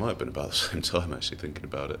struggled with it. It might have been about the same time, actually, thinking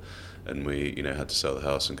about it, and we had to sell the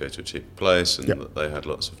house and go to a cheaper place, and they had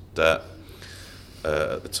lots of debt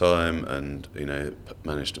at the time, and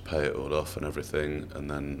managed to pay it all off and everything, and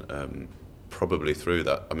then probably through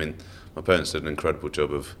that, I mean, my parents did an incredible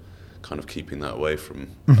job of kind of keeping that away from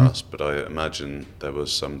us, but I imagine there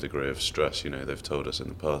was some degree of stress. They've told us in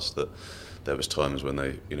the past that there was times when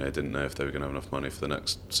they didn't know if they were going to have enough money for the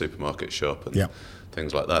next supermarket shop and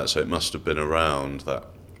things like that. So it must have been around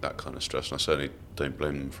that kind of stress, and I certainly don't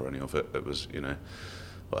blame them for any of it. It was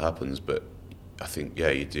what happens, but I think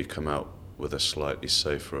you do come out with a slightly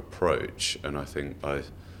safer approach, and I think I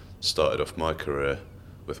started off my career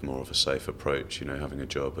with more of a safe approach, having a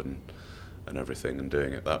job and everything, and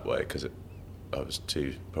doing it that way, because I was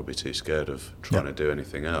probably too scared of trying to do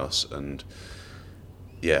anything else. And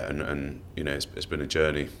it's been a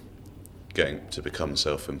journey getting to become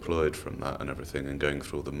self-employed from that and everything, and going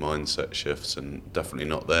through all the mindset shifts, and definitely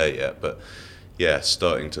not there yet, but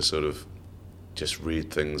starting to sort of just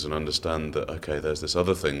read things and understand that, okay, there's this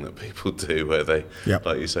other thing that people do where they,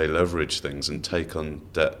 like you say, leverage things and take on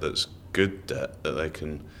debt that's good debt that they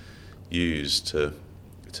can use to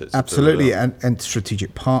absolutely, and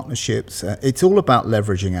strategic partnerships. It's all about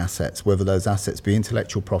leveraging assets, whether those assets be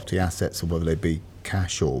intellectual property assets or whether they be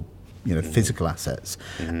cash or physical assets.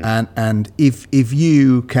 And if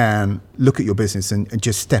you can look at your business and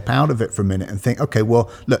just step out of it for a minute and think, okay, well,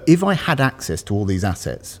 look, if I had access to all these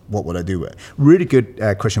assets, what would I do with it? Really good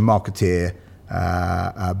question. Marketeer,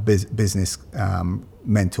 business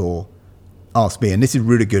mentor asked me, and this is a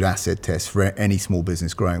really good asset test for any small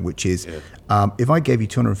business growing, which is if I gave you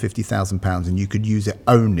 £250,000 and you could use it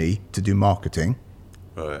only to do marketing,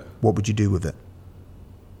 what would you do with it?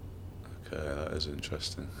 Okay, that is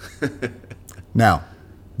interesting. Now,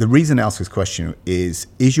 the reason I ask this question is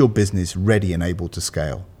your business ready and able to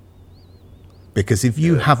scale? Because if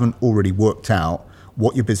you haven't already worked out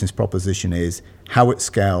what your business proposition is, how it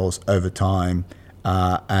scales over time,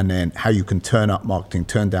 and then how you can turn up marketing,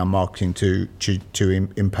 turn down marketing to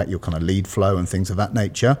impact your kind of lead flow and things of that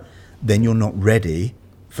nature, then you're not ready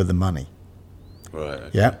for the money. Right. Okay.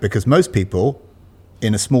 Yeah, because most people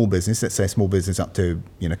in a small business, let's say a small business up to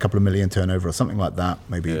a couple of million turnover or something like that,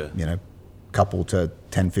 maybe couple to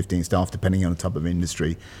 10, 15 staff, depending on the type of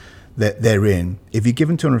industry that they're in. If you give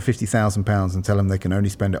them £250,000 and tell them they can only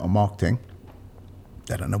spend it on marketing,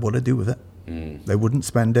 they don't know what to do with it. They wouldn't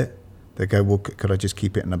spend it. They go, well, could I just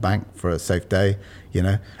keep it in the bank for a safe day,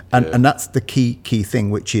 And that's the key thing,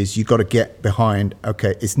 which is you've got to get behind,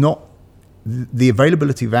 okay, it's not, the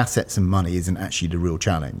availability of assets and money isn't actually the real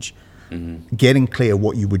challenge. Getting clear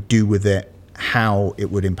what you would do with it, how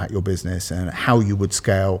it would impact your business, and how you would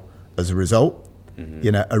scale as a result,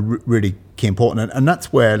 are really key important. And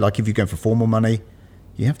that's where, like, if you're going for formal money,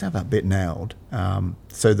 you have to have that bit nailed,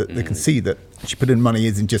 so that they can see that you put in money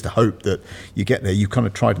isn't just a hope that you get there. You kind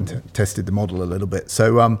of tried and tested the model a little bit.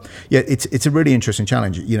 So it's a really interesting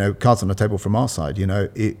challenge. Cards on the table from our side.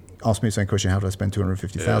 It asked me the same question: how do I spend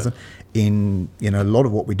 250,000? In a lot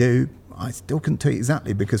of what we do, I still couldn't tell you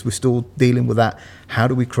exactly, because we're still dealing with that. How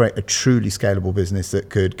do we create a truly scalable business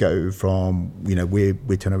that could go from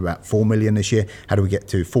we're turning about 4 million this year? How do we get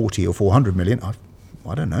to 40 or 400 million?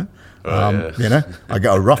 I don't know. I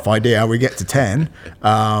got a rough idea how we get to 10,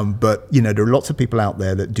 but there are lots of people out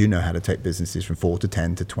there that do know how to take businesses from 4 to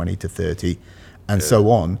 10 to 20 to 30 and so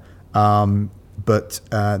on, but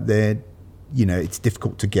they're it's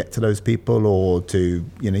difficult to get to those people, or to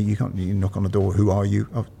you knock on the door, who are you?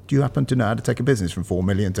 Oh, do you happen to know how to take a business from 4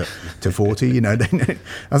 million to 40?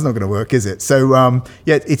 That's not going to work, is it? So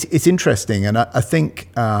it's interesting, and I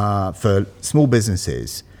think for small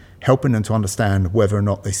businesses, helping them to understand whether or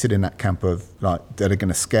not they sit in that camp of like that are going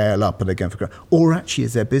to scale up, or they're going for growth, or actually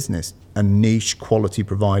is their business a niche quality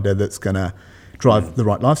provider that's going to drive the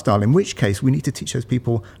right lifestyle. In which case, we need to teach those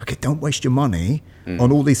people, okay, don't waste your money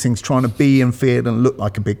on all these things trying to be and feel and look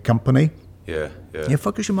like a big company. Yeah.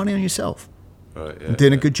 Focus your money on yourself. Right, yeah, and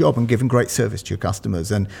doing a good job and giving great service to your customers.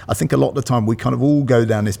 And I think a lot of the time we kind of all go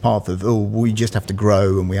down this path of, we just have to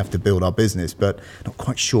grow and we have to build our business, but not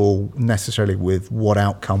quite sure necessarily with what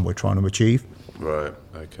outcome we're trying to achieve. Right,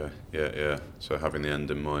 okay. Yeah. So having the end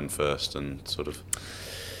in mind first and sort of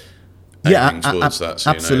aiming towards that, so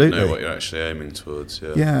absolutely. You know what you're actually aiming towards.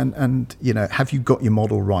 Yeah, and have you got your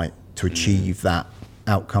model right to achieve that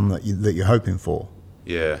outcome that you're hoping for?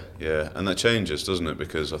 Yeah, and that changes, doesn't it?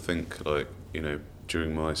 Because I think,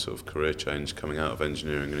 during my sort of career change, coming out of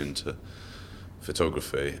engineering and into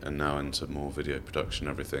photography and now into more video production,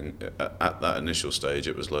 everything, at that initial stage,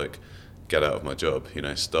 it was like, get out of my job,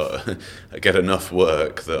 start, get enough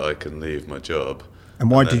work that I can leave my job.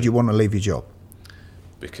 And why did you want to leave your job?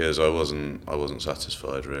 Because I wasn't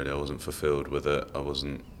satisfied, really. I wasn't fulfilled with it. I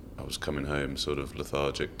was coming home sort of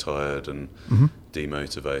lethargic, tired and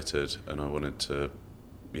demotivated, and I wanted to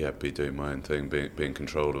be doing my own thing, be in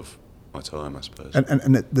control of my time, I suppose.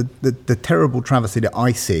 And the terrible travesty that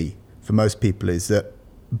I see for most people is that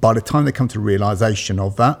by the time they come to realisation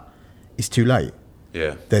of that, it's too late.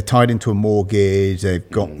 Yeah. They're tied into a mortgage, they've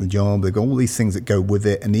got the job, they've got all these things that go with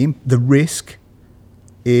it, and the risk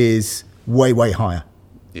is way, way higher.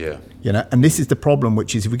 Yeah. And this is the problem,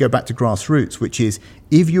 which is if we go back to grassroots, which is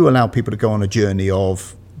if you allow people to go on a journey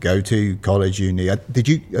of go to college, uni.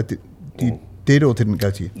 Did or didn't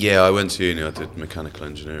go to uni? Yeah, I went to uni. I did mechanical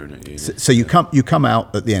engineering at uni. So you come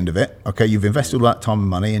out at the end of it. Okay, you've invested all that time and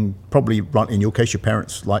money, and probably, in your case, your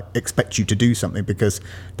parents expect you to do something because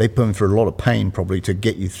they put them through a lot of pain probably to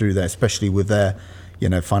get you through there, especially with their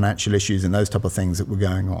financial issues and those type of things that were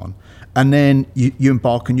going on. And then you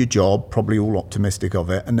embark on your job, probably all optimistic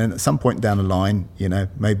of it. And then at some point down the line,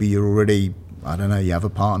 maybe you're already, I don't know, you have a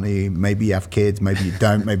partner, maybe you have kids, maybe you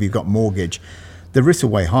don't, maybe you've got mortgage. The risks are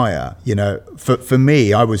way higher. For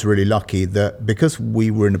me, I was really lucky that because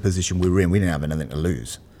we were in a position we were in, we didn't have anything to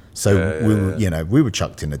lose. So we were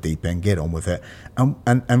chucked in the deep end, get on with it.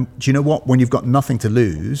 And do you know what? When you've got nothing to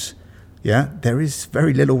lose, there is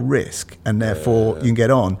very little risk, and therefore you can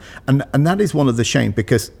get on. And that is one of the shame,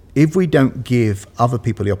 because if we don't give other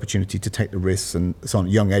people the opportunity to take the risks and so on at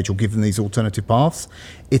a young age, or give them these alternative paths,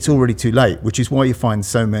 it's already too late, which is why you find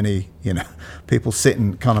so many, people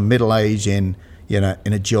sitting kind of middle age in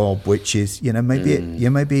a job which is,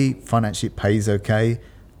 maybe financially it pays okay.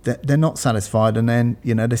 They're not satisfied, and then,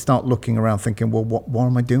 they start looking around thinking, well, what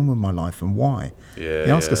am I doing with my life and why? We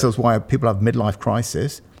ask ourselves why people have midlife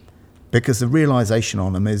crisis, because the realization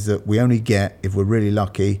on them is that we only get, if we're really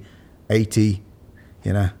lucky, 80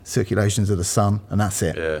 circulations of the sun, and that's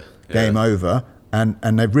it. Game over.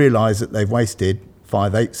 And they've realized that they've wasted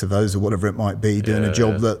 5/8 of those, or whatever it might be, doing a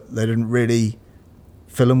job that they didn't really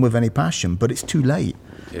fill them with any passion. But it's too late,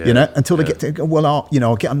 until they get to,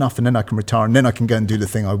 I'll get enough and then I can retire and then I can go and do the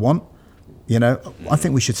thing I want. I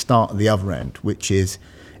think we should start at the other end, which is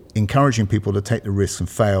encouraging people to take the risks and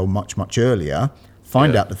fail much, much earlier,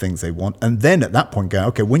 find out the things they want, and then at that point go,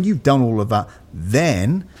 okay, when you've done all of that,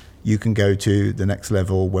 then you can go to the next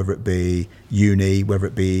level, whether it be uni, whether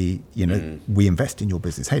it be, we invest in your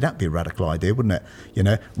business. Hey, that'd be a radical idea, wouldn't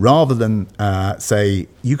it? Rather than say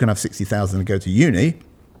you can have 60,000 and go to uni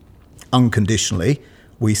unconditionally,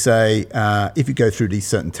 we say if you go through these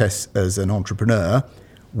certain tests as an entrepreneur,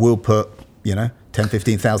 we'll put, 10,000,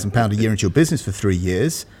 15,000 pound a year into your business for 3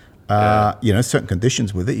 years. Certain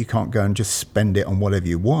conditions with it. You can't go and just spend it on whatever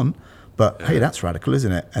you want. But hey, that's radical,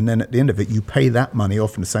 isn't it? And then at the end of it, you pay that money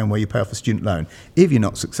off in the same way you pay off a student loan. If you're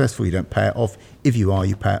not successful, you don't pay it off. If you are,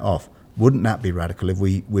 you pay it off. Wouldn't that be radical if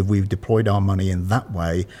we've deployed our money in that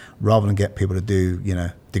way, rather than get people to do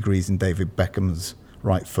degrees in David Beckham's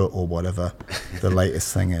right foot or whatever the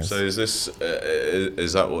latest thing is? So is this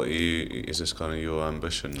is this kind of your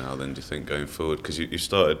ambition now then, do you think, going forward? Because you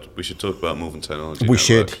started, we should talk about Malvern Technology We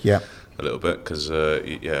should, yeah. A little bit, because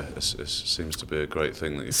it seems to be a great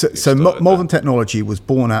thing that you've so Malvern Technology was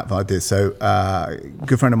born out of ideas. So a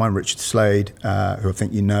good friend of mine, Richard Slade, who I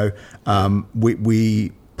think you know,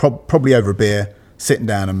 we probably over a beer, sitting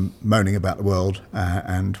down and moaning about the world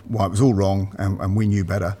and why it was all wrong, and we knew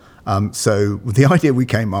better. So the idea we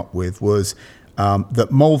came up with was that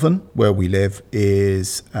Malvern, where we live,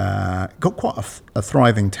 is got quite a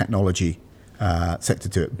thriving technology sector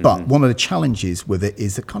to it. But one of the challenges with it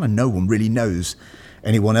is that kind of no one really knows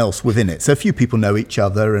anyone else within it. So a few people know each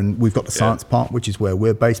other, and we've got the science part, which is where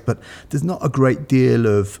we're based, but there's not a great deal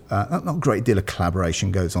of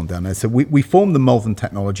collaboration goes on down there. So we formed the Malvern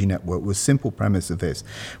Technology Network with a simple premise of this,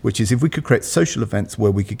 which is if we could create social events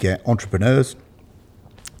where we could get entrepreneurs,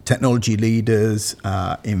 technology leaders,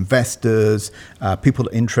 investors, people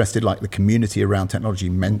that are interested, like the community around technology,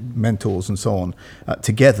 mentors and so on,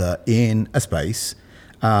 together in a space,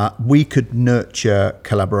 we could nurture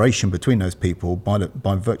collaboration between those people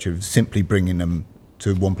by virtue of simply bringing them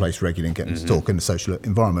to one place regularly and getting to talk in a social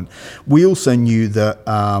environment. We also knew that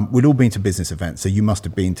we'd all been to business events, so you must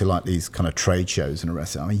have been to like these kind of trade shows and the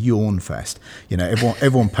rest of it. I mean, Yawn Fest. You know,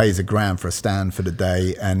 everyone pays $1,000 for a stand for the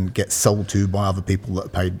day and gets sold to by other people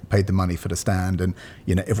that paid the money for the stand, and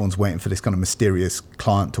you know, everyone's waiting for this kind of mysterious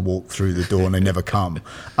client to walk through the door and they never come.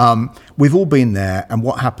 We've all been there, and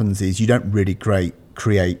what happens is you don't really create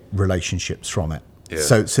relationships from it. Yeah.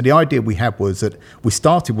 So the idea we had was that we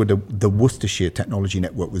started with the Worcestershire Technology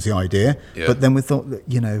Network was the idea, but then we thought that,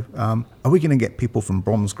 you know, are we going to get people from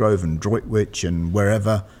Bromsgrove and Droitwich and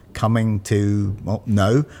wherever coming to, well,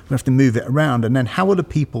 no, we have to move it around. And then how are the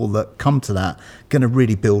people that come to that going to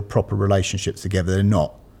really build proper relationships together? They're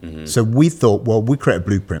not. Mm-hmm. So we thought, well, we create a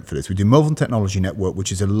blueprint for this. We do Malvern Technology Network,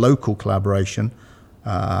 which is a local collaboration.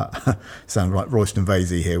 Sound like Royston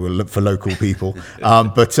Vasey here. We'll look for local people.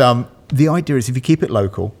 But the idea is if you keep it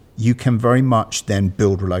local, you can very much then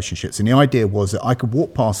build relationships. And the idea was that I could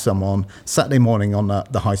walk past someone Saturday morning on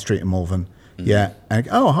the high street in Malvern, and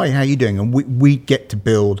oh, hi, how you doing? And we get to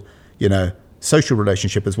build, you know, social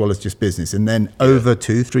relationship as well as just business. And then over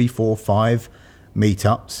 2, 3, 4, 5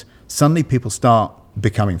 meetups, suddenly people start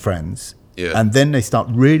becoming friends. Yeah. And then they start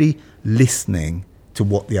really listening to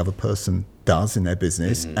what the other person does in their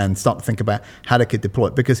business and start to think about how they could deploy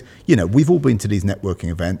it. Because, you know, we've all been to these networking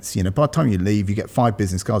events. You know, by the time you leave, you get 5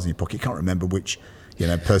 business cards in your pocket. You can't remember which, you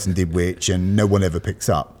know, person did which, and no one ever picks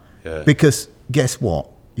up. Yeah. Because guess what?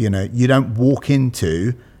 You know, you don't walk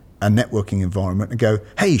into a networking environment and go,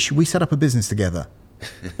 hey, should we set up a business together?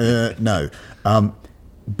 No.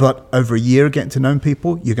 But over a year of getting to know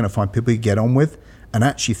people, you're going to find people you get on with, and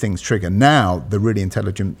actually things trigger. Now, the really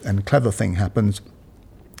intelligent and clever thing happens.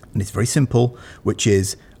 And it's very simple, which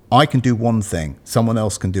is I can do one thing, someone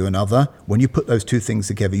else can do another. When you put those two things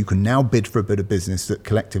together, you can now bid for a bit of business that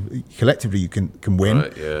collectively you can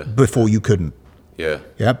win before you couldn't.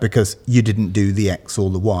 Yeah, because you didn't do the X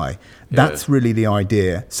or the Y. That's really the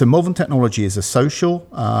idea. So Malvern Technology is a social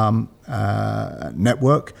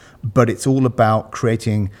network, but it's all about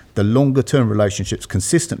creating the longer term relationships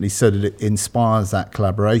consistently so that it inspires that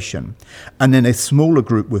collaboration. And then a smaller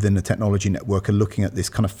group within the technology network are looking at this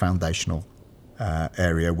kind of foundational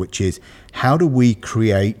area, which is how do we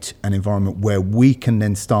create an environment where we can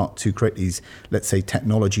then start to create these, let's say,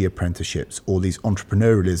 technology apprenticeships or these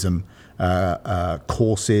entrepreneurialism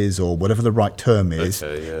courses or whatever the right term is,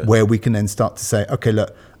 where we can then start to say, okay,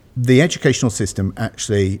 look, the educational system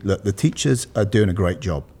actually, look, the teachers are doing a great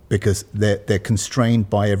job because they're constrained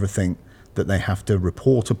by everything that they have to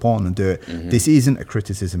report upon and do it. This isn't a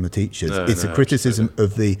criticism of teachers. It's a criticism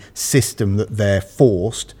of the system that they're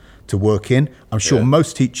forced to work in. I'm sure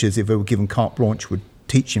most teachers, if they were given carte blanche, would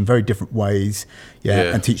teach in very different ways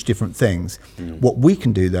and teach different things. What we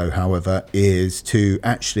can do, though, however, is to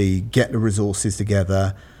actually get the resources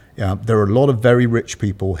together. There are a lot of very rich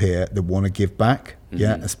people here that want to give back,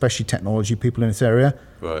 especially technology people in this area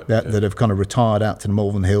that have kind of retired out to the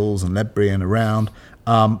Malvern Hills and Ledbury and around,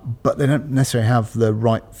 but they don't necessarily have the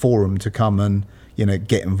right forum to come and, you know,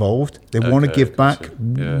 get involved. They want to give back.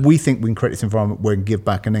 We think we can create this environment where we can give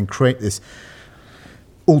back and then create this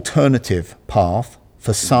alternative path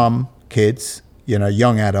for some kids, you know,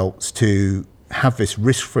 young adults to have this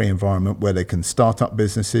risk-free environment where they can start up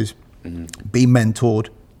businesses, be mentored,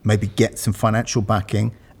 maybe get some financial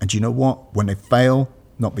backing. And do you know what? When they fail,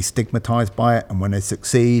 not be stigmatized by it. And when they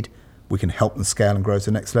succeed, we can help them scale and grow to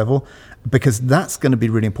the next level. Because that's going to be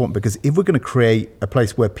really important. Because if we're going to create a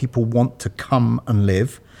place where people want to come and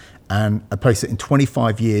live, and a place that in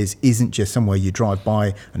 25 years isn't just somewhere you drive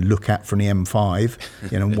by and look at from the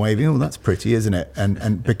M5, you know, waving, oh, that's pretty, isn't it?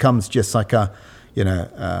 And becomes just like a, you know,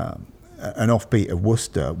 an offbeat of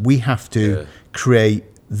Worcester. We have to create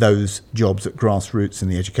those jobs at grassroots and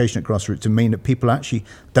the education at grassroots to mean that people actually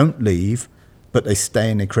don't leave, but they stay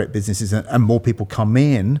and they create businesses and more people come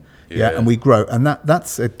in, and we grow. And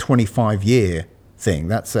that's a 25-year thing.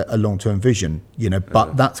 That's a long-term vision, you know,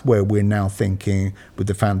 but that's where we're now thinking with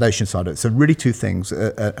the foundation side of it. So really two things,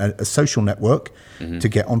 a social network to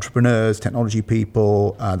get entrepreneurs, technology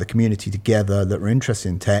people, the community together that are interested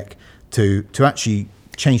in tech to actually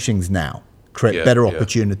change things now. create better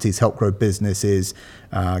opportunities, help grow businesses,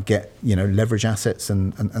 get leverage assets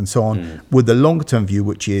and so on. With the longer term view,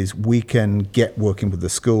 which is we can get working with the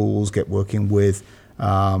schools, get working with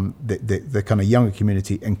the kind of younger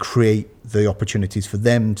community and create the opportunities for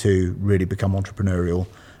them to really become entrepreneurial.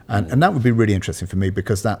 And that would be really interesting for me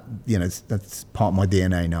because that that's part of my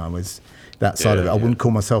DNA now is that side of it. I wouldn't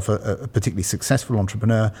call myself a particularly successful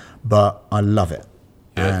entrepreneur, but I love it.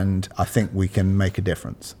 And I think we can make a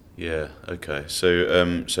difference. Yeah, okay. So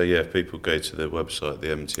if people go to the website,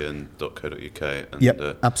 themtn.co.uk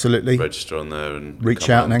and absolutely register on there and reach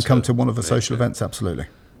out and then come to one of the social events, absolutely.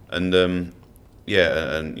 And and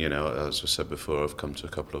as I said before, I've come to a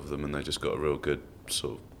couple of them and they just got a real good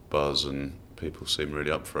sort of buzz and people seem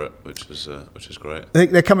really up for it, which is great.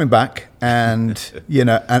 They're coming back and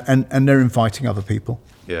and they're inviting other people.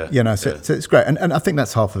 So it's great. And I think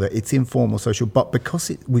that's half of it. It's informal social, but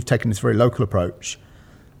because we've taken this very local approach,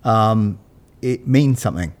 it means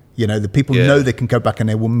something. The people know they can go back and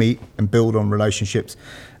they will meet and build on relationships.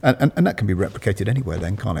 And that can be replicated anywhere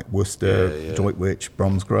then, can't it? Worcester, Droitwich,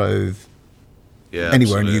 Bromsgrove,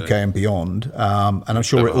 anywhere in the UK and beyond. And I'm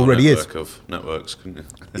sure it already is. Of networks, couldn't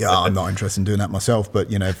you? I'm not interested in doing that myself,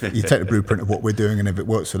 but if you take the blueprint of what we're doing and if it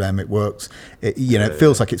works for them, it works. It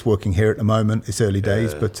feels like it's working here at the moment. It's early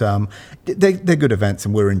days, but they're good events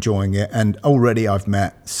and we're enjoying it. And already I've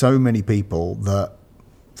met so many people that,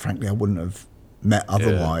 frankly, I wouldn't have met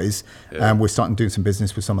otherwise. And we're starting to do some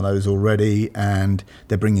business with some of those already, and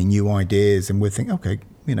they're bringing new ideas, and we're thinking, okay,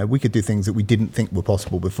 we could do things that we didn't think were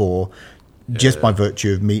possible before. Just by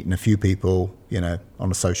virtue of meeting a few people,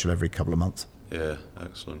 on a social every couple of months. Yeah,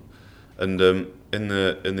 excellent. And in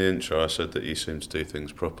the intro, I said that you seem to do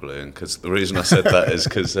things properly, and because the reason I said that is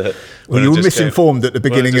because you were misinformed at the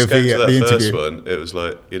beginning of the interview. First one, it was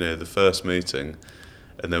like the first meeting,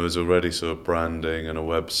 and there was already sort of branding and a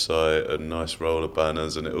website and nice roller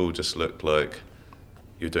banners, and it all just looked like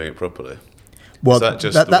you're doing it properly. Well, that's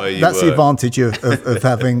the advantage of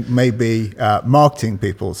having maybe marketing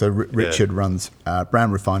people. So Richard runs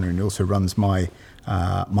Brand Refinery and he also runs my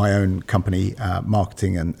own company,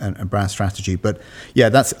 marketing and brand strategy. But I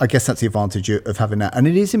guess that's the advantage of having that. And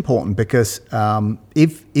it is important because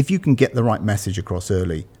if you can get the right message across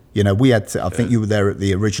early, we had, I think you were there at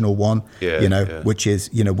the original one, which is,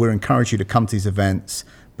 we're encouraging you to come to these events,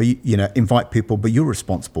 but, invite people, but you're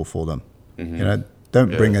responsible for them,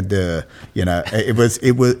 Don't bring it was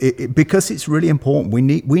because it's really important. We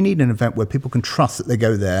need an event where people can trust that they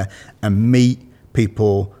go there and meet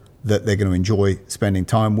people that they're going to enjoy spending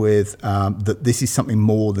time with. That this is something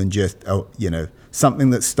more than just something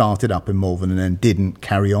that started up in Malvern and then didn't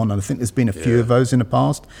carry on. And I think there's been a few of those in the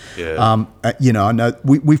past. I know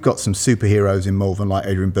we've got some superheroes in Malvern like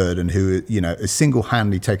Adrian Burden, who has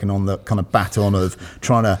single-handedly taken on the kind of baton of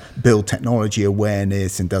trying to build technology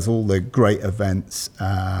awareness and does all the great events,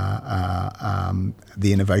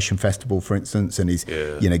 the Innovation Festival, for instance, and he's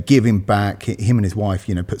giving back. Him and his wife,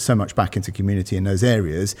 put so much back into community in those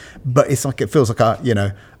areas. But it's like it feels like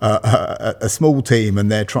a small team,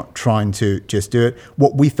 and they're trying to just do it.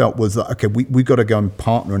 What we felt was that we've got to go and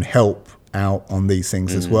partner and help out on these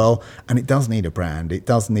things as well. And it does need a brand. It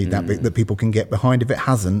does need that people can get behind. If it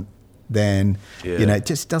hasn't, then it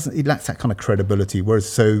just doesn't. It lacks that kind of credibility.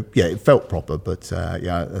 Whereas, it felt proper. But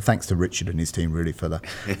thanks to Richard and his team really for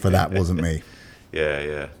that. Wasn't me.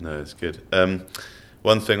 No, it's good.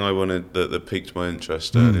 One thing I wanted that piqued my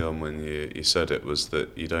interest early on when you said it was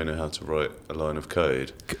that you don't know how to write a line of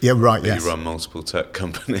code. Yeah, right. Yes. You run multiple tech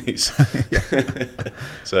companies.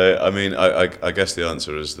 So, I mean, I guess the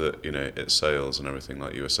answer is that it's sales and everything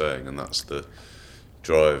like you were saying, and that's the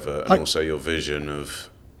driver, and also your vision of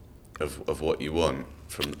what you want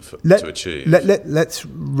to achieve. Let's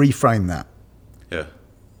reframe that. Yeah.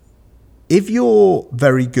 If you're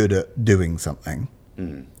very good at doing something.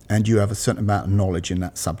 And you have a certain amount of knowledge in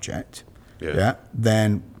that subject,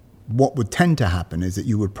 then what would tend to happen is that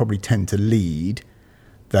you would probably tend to lead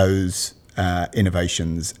those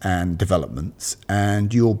innovations and developments,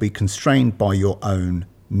 and you'll be constrained by your own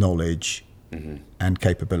knowledge and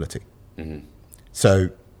capability. So,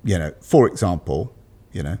 for example,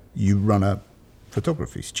 you run a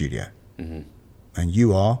photography studio, and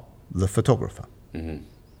you are the photographer.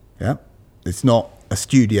 Yeah, it's not a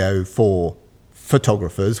studio for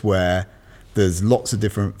photographers where there's lots of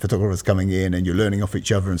different photographers coming in and you're learning off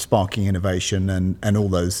each other and sparking innovation and all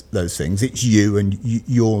those things. It's you and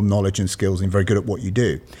your knowledge and skills and very good at what you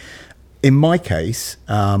do. In my case,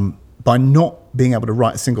 by not being able to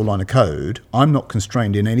write a single line of code, I'm not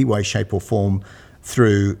constrained in any way, shape or form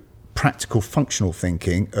through practical functional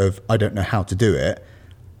thinking of I don't know how to do it.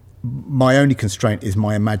 my only constraint is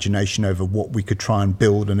my imagination over what we could try and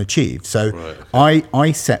build and achieve. So Right, okay.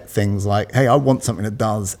 I set things like, hey, I want something that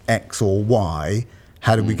does X or Y.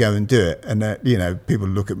 How do we go and do it? And people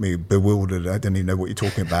look at me bewildered. I don't even know what you're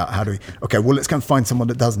talking about. How do we? Okay, well, let's go and find someone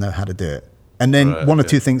that does know how to do it. And then Right, one or okay.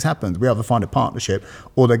 two things happen. We either find a partnership,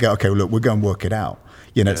 or they go, okay, well, look, we'll go and work it out.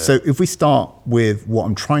 So if we start with what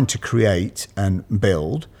I'm trying to create and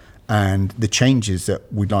build, and the changes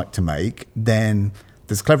that we'd like to make, then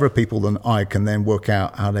there's cleverer people than I can then work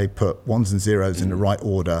out how they put ones and zeros in the right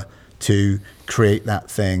order to create that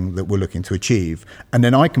thing that we're looking to achieve. And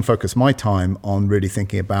then I can focus my time on really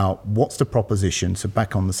thinking about what's the proposition, so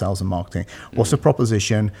back on the sales and marketing, what's the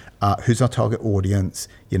proposition, who's our target audience,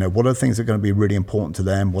 what are the things that are going to be really important to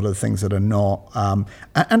them, what are the things that are not.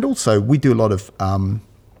 And also we do a lot of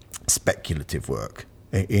speculative work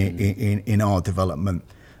in our development.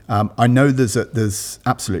 I know there's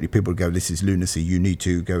absolutely people who go, this is lunacy. You need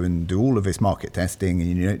to go and do all of this market testing, and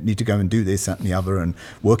you need to go and do this, that, and the other, and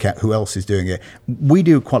work out who else is doing it. We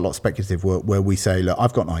do quite a lot of speculative work where we say, look,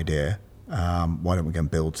 I've got an idea. Why don't we go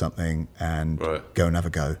and build something and go and have a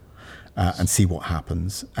go and see what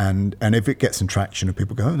happens? And if it gets some traction and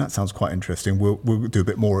people go, oh, that sounds quite interesting, we'll do a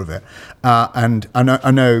bit more of it. And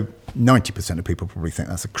I know 90% of people probably think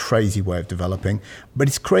that's a crazy way of developing, but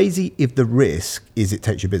it's crazy if the risk is it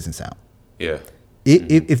takes your business out. Yeah.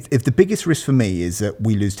 If the biggest risk for me is that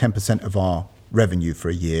we lose 10% of our revenue for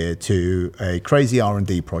a year to a crazy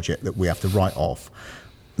R&D project that we have to write off,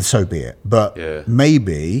 so be it. But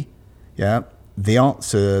maybe, the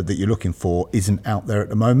answer that you're looking for isn't out there at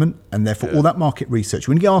the moment, and therefore all that market research,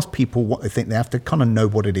 when you ask people what they think, they have to kind of know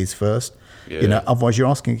what it is first. Otherwise you're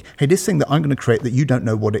asking, hey, this thing that I'm going to create that you don't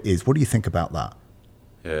know what it is, what do you think about that?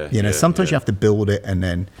 Sometimes you have to build it and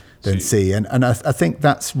then see. And I think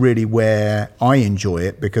that's really where I enjoy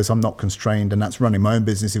it, because I'm not constrained, and that's running my own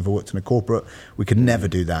business. If I worked in a corporate, we could never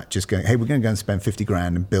do that. Just going, hey, we're going to go and spend 50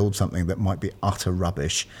 grand and build something that might be utter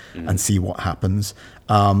rubbish and see what happens.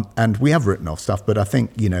 And we have written off stuff, but I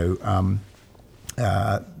think,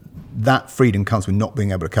 that freedom comes with not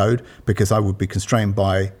being able to code, because I would be constrained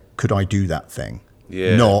by, could I do that thing?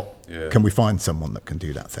 Can we find someone that can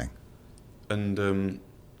do that thing? And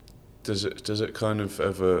does it kind of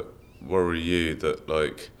ever worry you that,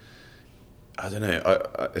 like, I don't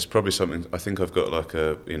know, it's probably something, I think I've got like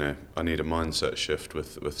I need a mindset shift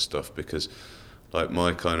with stuff, because like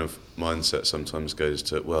my kind of mindset sometimes goes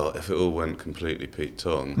to, well, if it all went completely Pete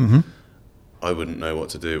Tong, I wouldn't know what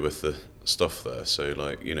to do with the stuff there. So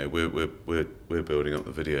like, we're building up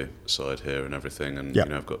the video side here and everything, and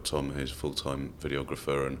I've got Tom, who's a full-time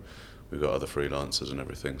videographer, and we've got other freelancers and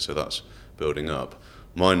everything, so that's building up.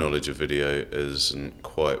 My knowledge of video isn't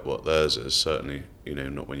quite what theirs is, certainly,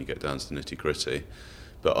 not when you get down to the nitty-gritty,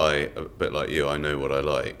 but a bit like you, I know what I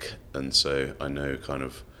like, and so I know kind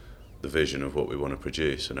of the vision of what we want to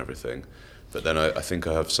produce and everything. But then I think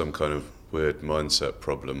I have some kind of weird mindset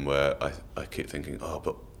problem where I keep thinking,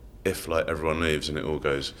 but if like everyone leaves and it all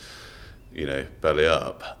goes, belly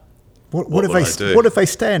up, what if they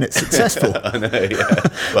stay and it's successful? I know, yeah.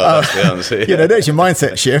 Well, that's the answer. There's your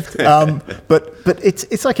mindset shift. But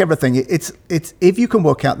it's like everything. It's if you can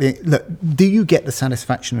work out look, do you get the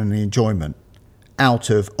satisfaction and the enjoyment out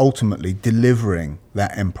of ultimately delivering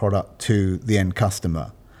that end product to the end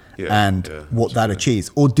customer? What that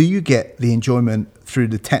achieves, or do you get the enjoyment through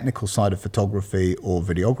the technical side of photography or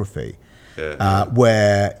videography,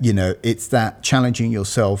 where it's that challenging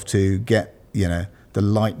yourself to get the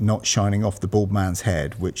light not shining off the bald man's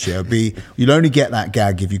head, which you'll only get that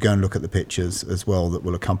gag if you go and look at the pictures as well that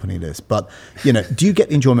will accompany this. But do you get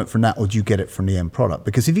the enjoyment from that, or do you get it from the end product?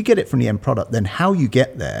 Because if you get it from the end product, then how you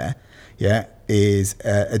get there is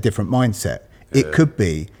a different mindset. It could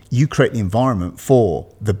be you create the environment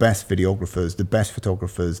for the best videographers, the best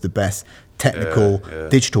photographers, the best technical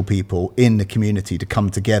digital people in the community to come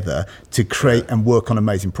together to create and work on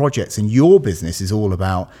amazing projects. And your business is all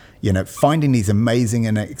about, finding these amazing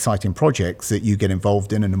and exciting projects that you get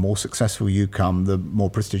involved in, and the more successful you come, the more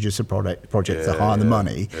prestigious the projects, the higher the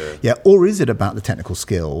money. Or is it about the technical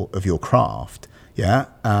skill of your craft?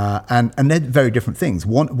 And they're very different things.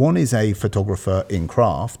 One is a photographer in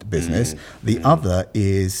craft business. The other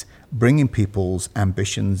is bringing people's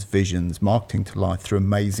ambitions, visions, marketing to life through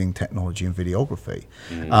amazing technology and videography.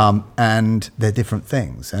 And they're different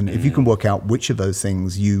things. And if you can work out which of those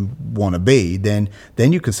things you want to be, then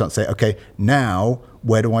you can start to say, okay, now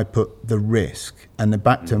where do I put the risk? And then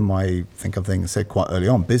back to my think of things I said quite early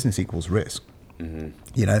on, business equals risk.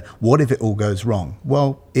 What if it all goes wrong?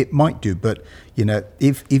 Well, it might do, but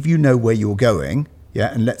if you know where you're going,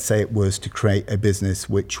 Yeah, and let's say it was to create a business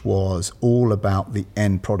which was all about the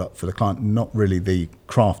end product for the client, not really the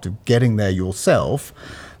craft of getting there yourself.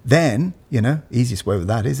 Then, easiest way with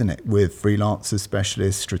that, isn't it? With freelancers,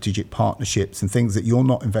 specialists, strategic partnerships, and things that you're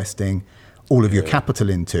not investing all of your capital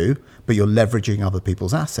into, but you're leveraging other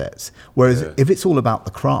people's assets. Whereas if it's all about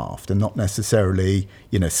the craft and not necessarily,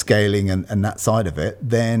 scaling and that side of it,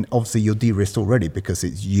 then obviously you're de-risked already because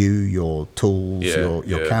it's you, your tools,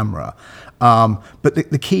 your camera. But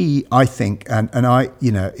the key, I think, and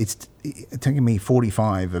it's taken me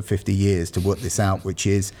 45 or 50 years to work this out, which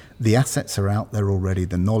is the assets are out there already,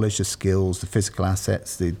 the knowledge, the skills, the physical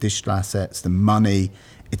assets, the digital assets, the money,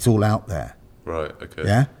 it's all out there. Right, okay.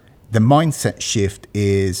 Yeah? The mindset shift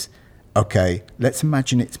is, okay, let's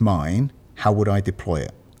imagine it's mine. How would I deploy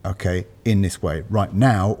it? Okay, in this way. Right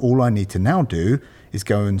now, all I need to now do is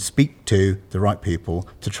go and speak to the right people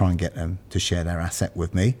to try and get them to share their asset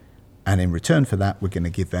with me. And in return for that, we're going to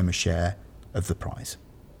give them a share of the prize.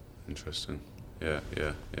 Interesting. Yeah,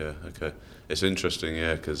 okay. It's interesting,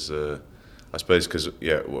 because I suppose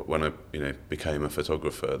when I became a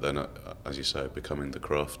photographer, then as you say, becoming the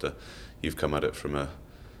crafter, you've come at it from a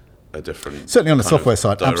different certainly on the software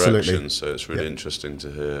side, direction, absolutely. So it's really interesting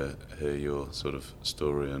to hear your sort of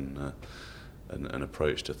story and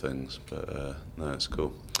approach to things. But no, it's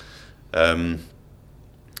cool.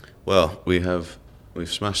 Well, we've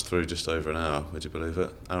smashed through just over an hour. Would you believe it?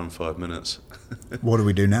 Hour and 5 minutes. What do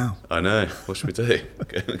we do now? I know. What should we do?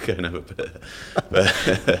 Go and have a bit.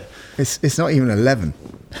 It's not even 11.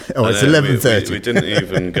 Oh, it's 11:30. We didn't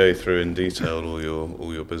even go through in detail all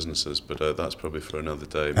your businesses, but that's probably for another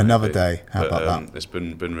day. Maybe. Another day. How about that? It's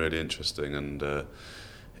been really interesting, and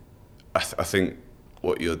I think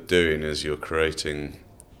what you're doing is you're creating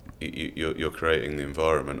the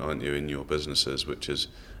environment, aren't you, in your businesses, which is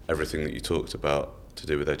everything that you talked about to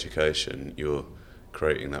do with education. You're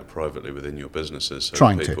creating that privately within your businesses,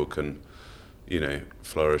 so people can,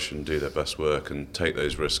 flourish and do their best work and take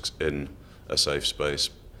those risks in a safe space,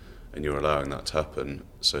 and you're allowing that to happen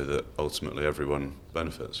so that ultimately everyone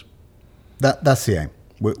benefits. That's the aim.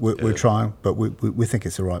 We're trying, but we think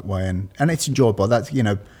it's the right way, and it's enjoyable. That's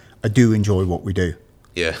I do enjoy what we do.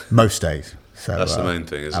 Yeah. Most days. So that's the main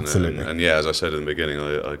thing, isn't absolutely. it? And as I said in the beginning,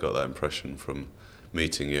 I got that impression from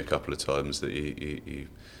meeting you a couple of times that you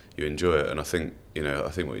enjoy it, and I think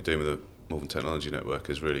what you're doing with the Malvern Technology Network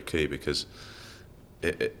is really key, because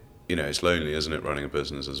it's lonely, isn't it, running a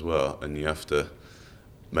business as well, and you have to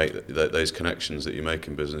make those connections that you make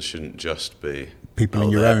in business shouldn't just be people in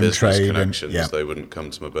your own trade connections. They wouldn't come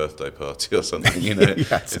to my birthday party or something.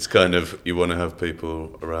 Yes. It's kind of, you want to have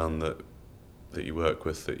people around that you work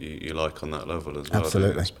with that you like on that level as well.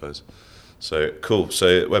 Absolutely. I suppose. So cool.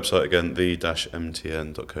 So website again,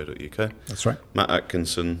 the-mtn.co.uk. That's right.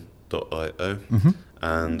 mattatkinson.io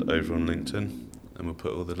and over on LinkedIn, and we'll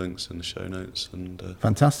put all the links in the show notes. And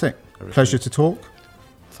fantastic. Pleasure to talk.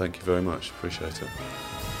 Thank you very much. Appreciate it.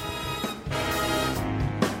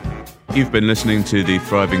 You've been listening to the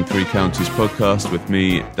Thriving Three Counties podcast with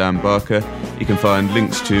me, Dan Barker. You can find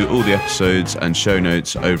links to all the episodes and show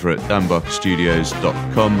notes over at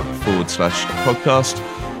danbarkerstudios.com/podcast.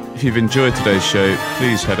 If you've enjoyed today's show,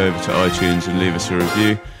 please head over to iTunes and leave us a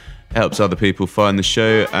review. It helps other people find the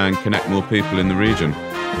show and connect more people in the region.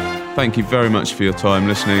 Thank you very much for your time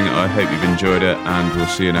listening. I hope you've enjoyed it, and we'll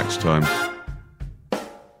see you next time.